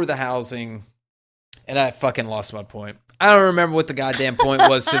 For the housing, and I fucking lost my point. I don't remember what the goddamn point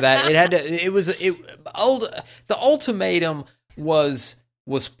was to that. The ultimatum was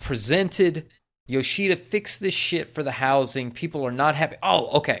presented. Yoshida fixed this shit for the housing. People are not happy. Oh,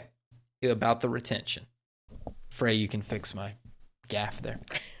 okay. About the retention. Frey, you can fix my gaff there.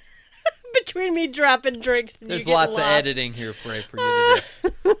 Between me dropping drinks. There's lots of editing here, Frey, for you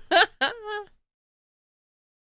to do.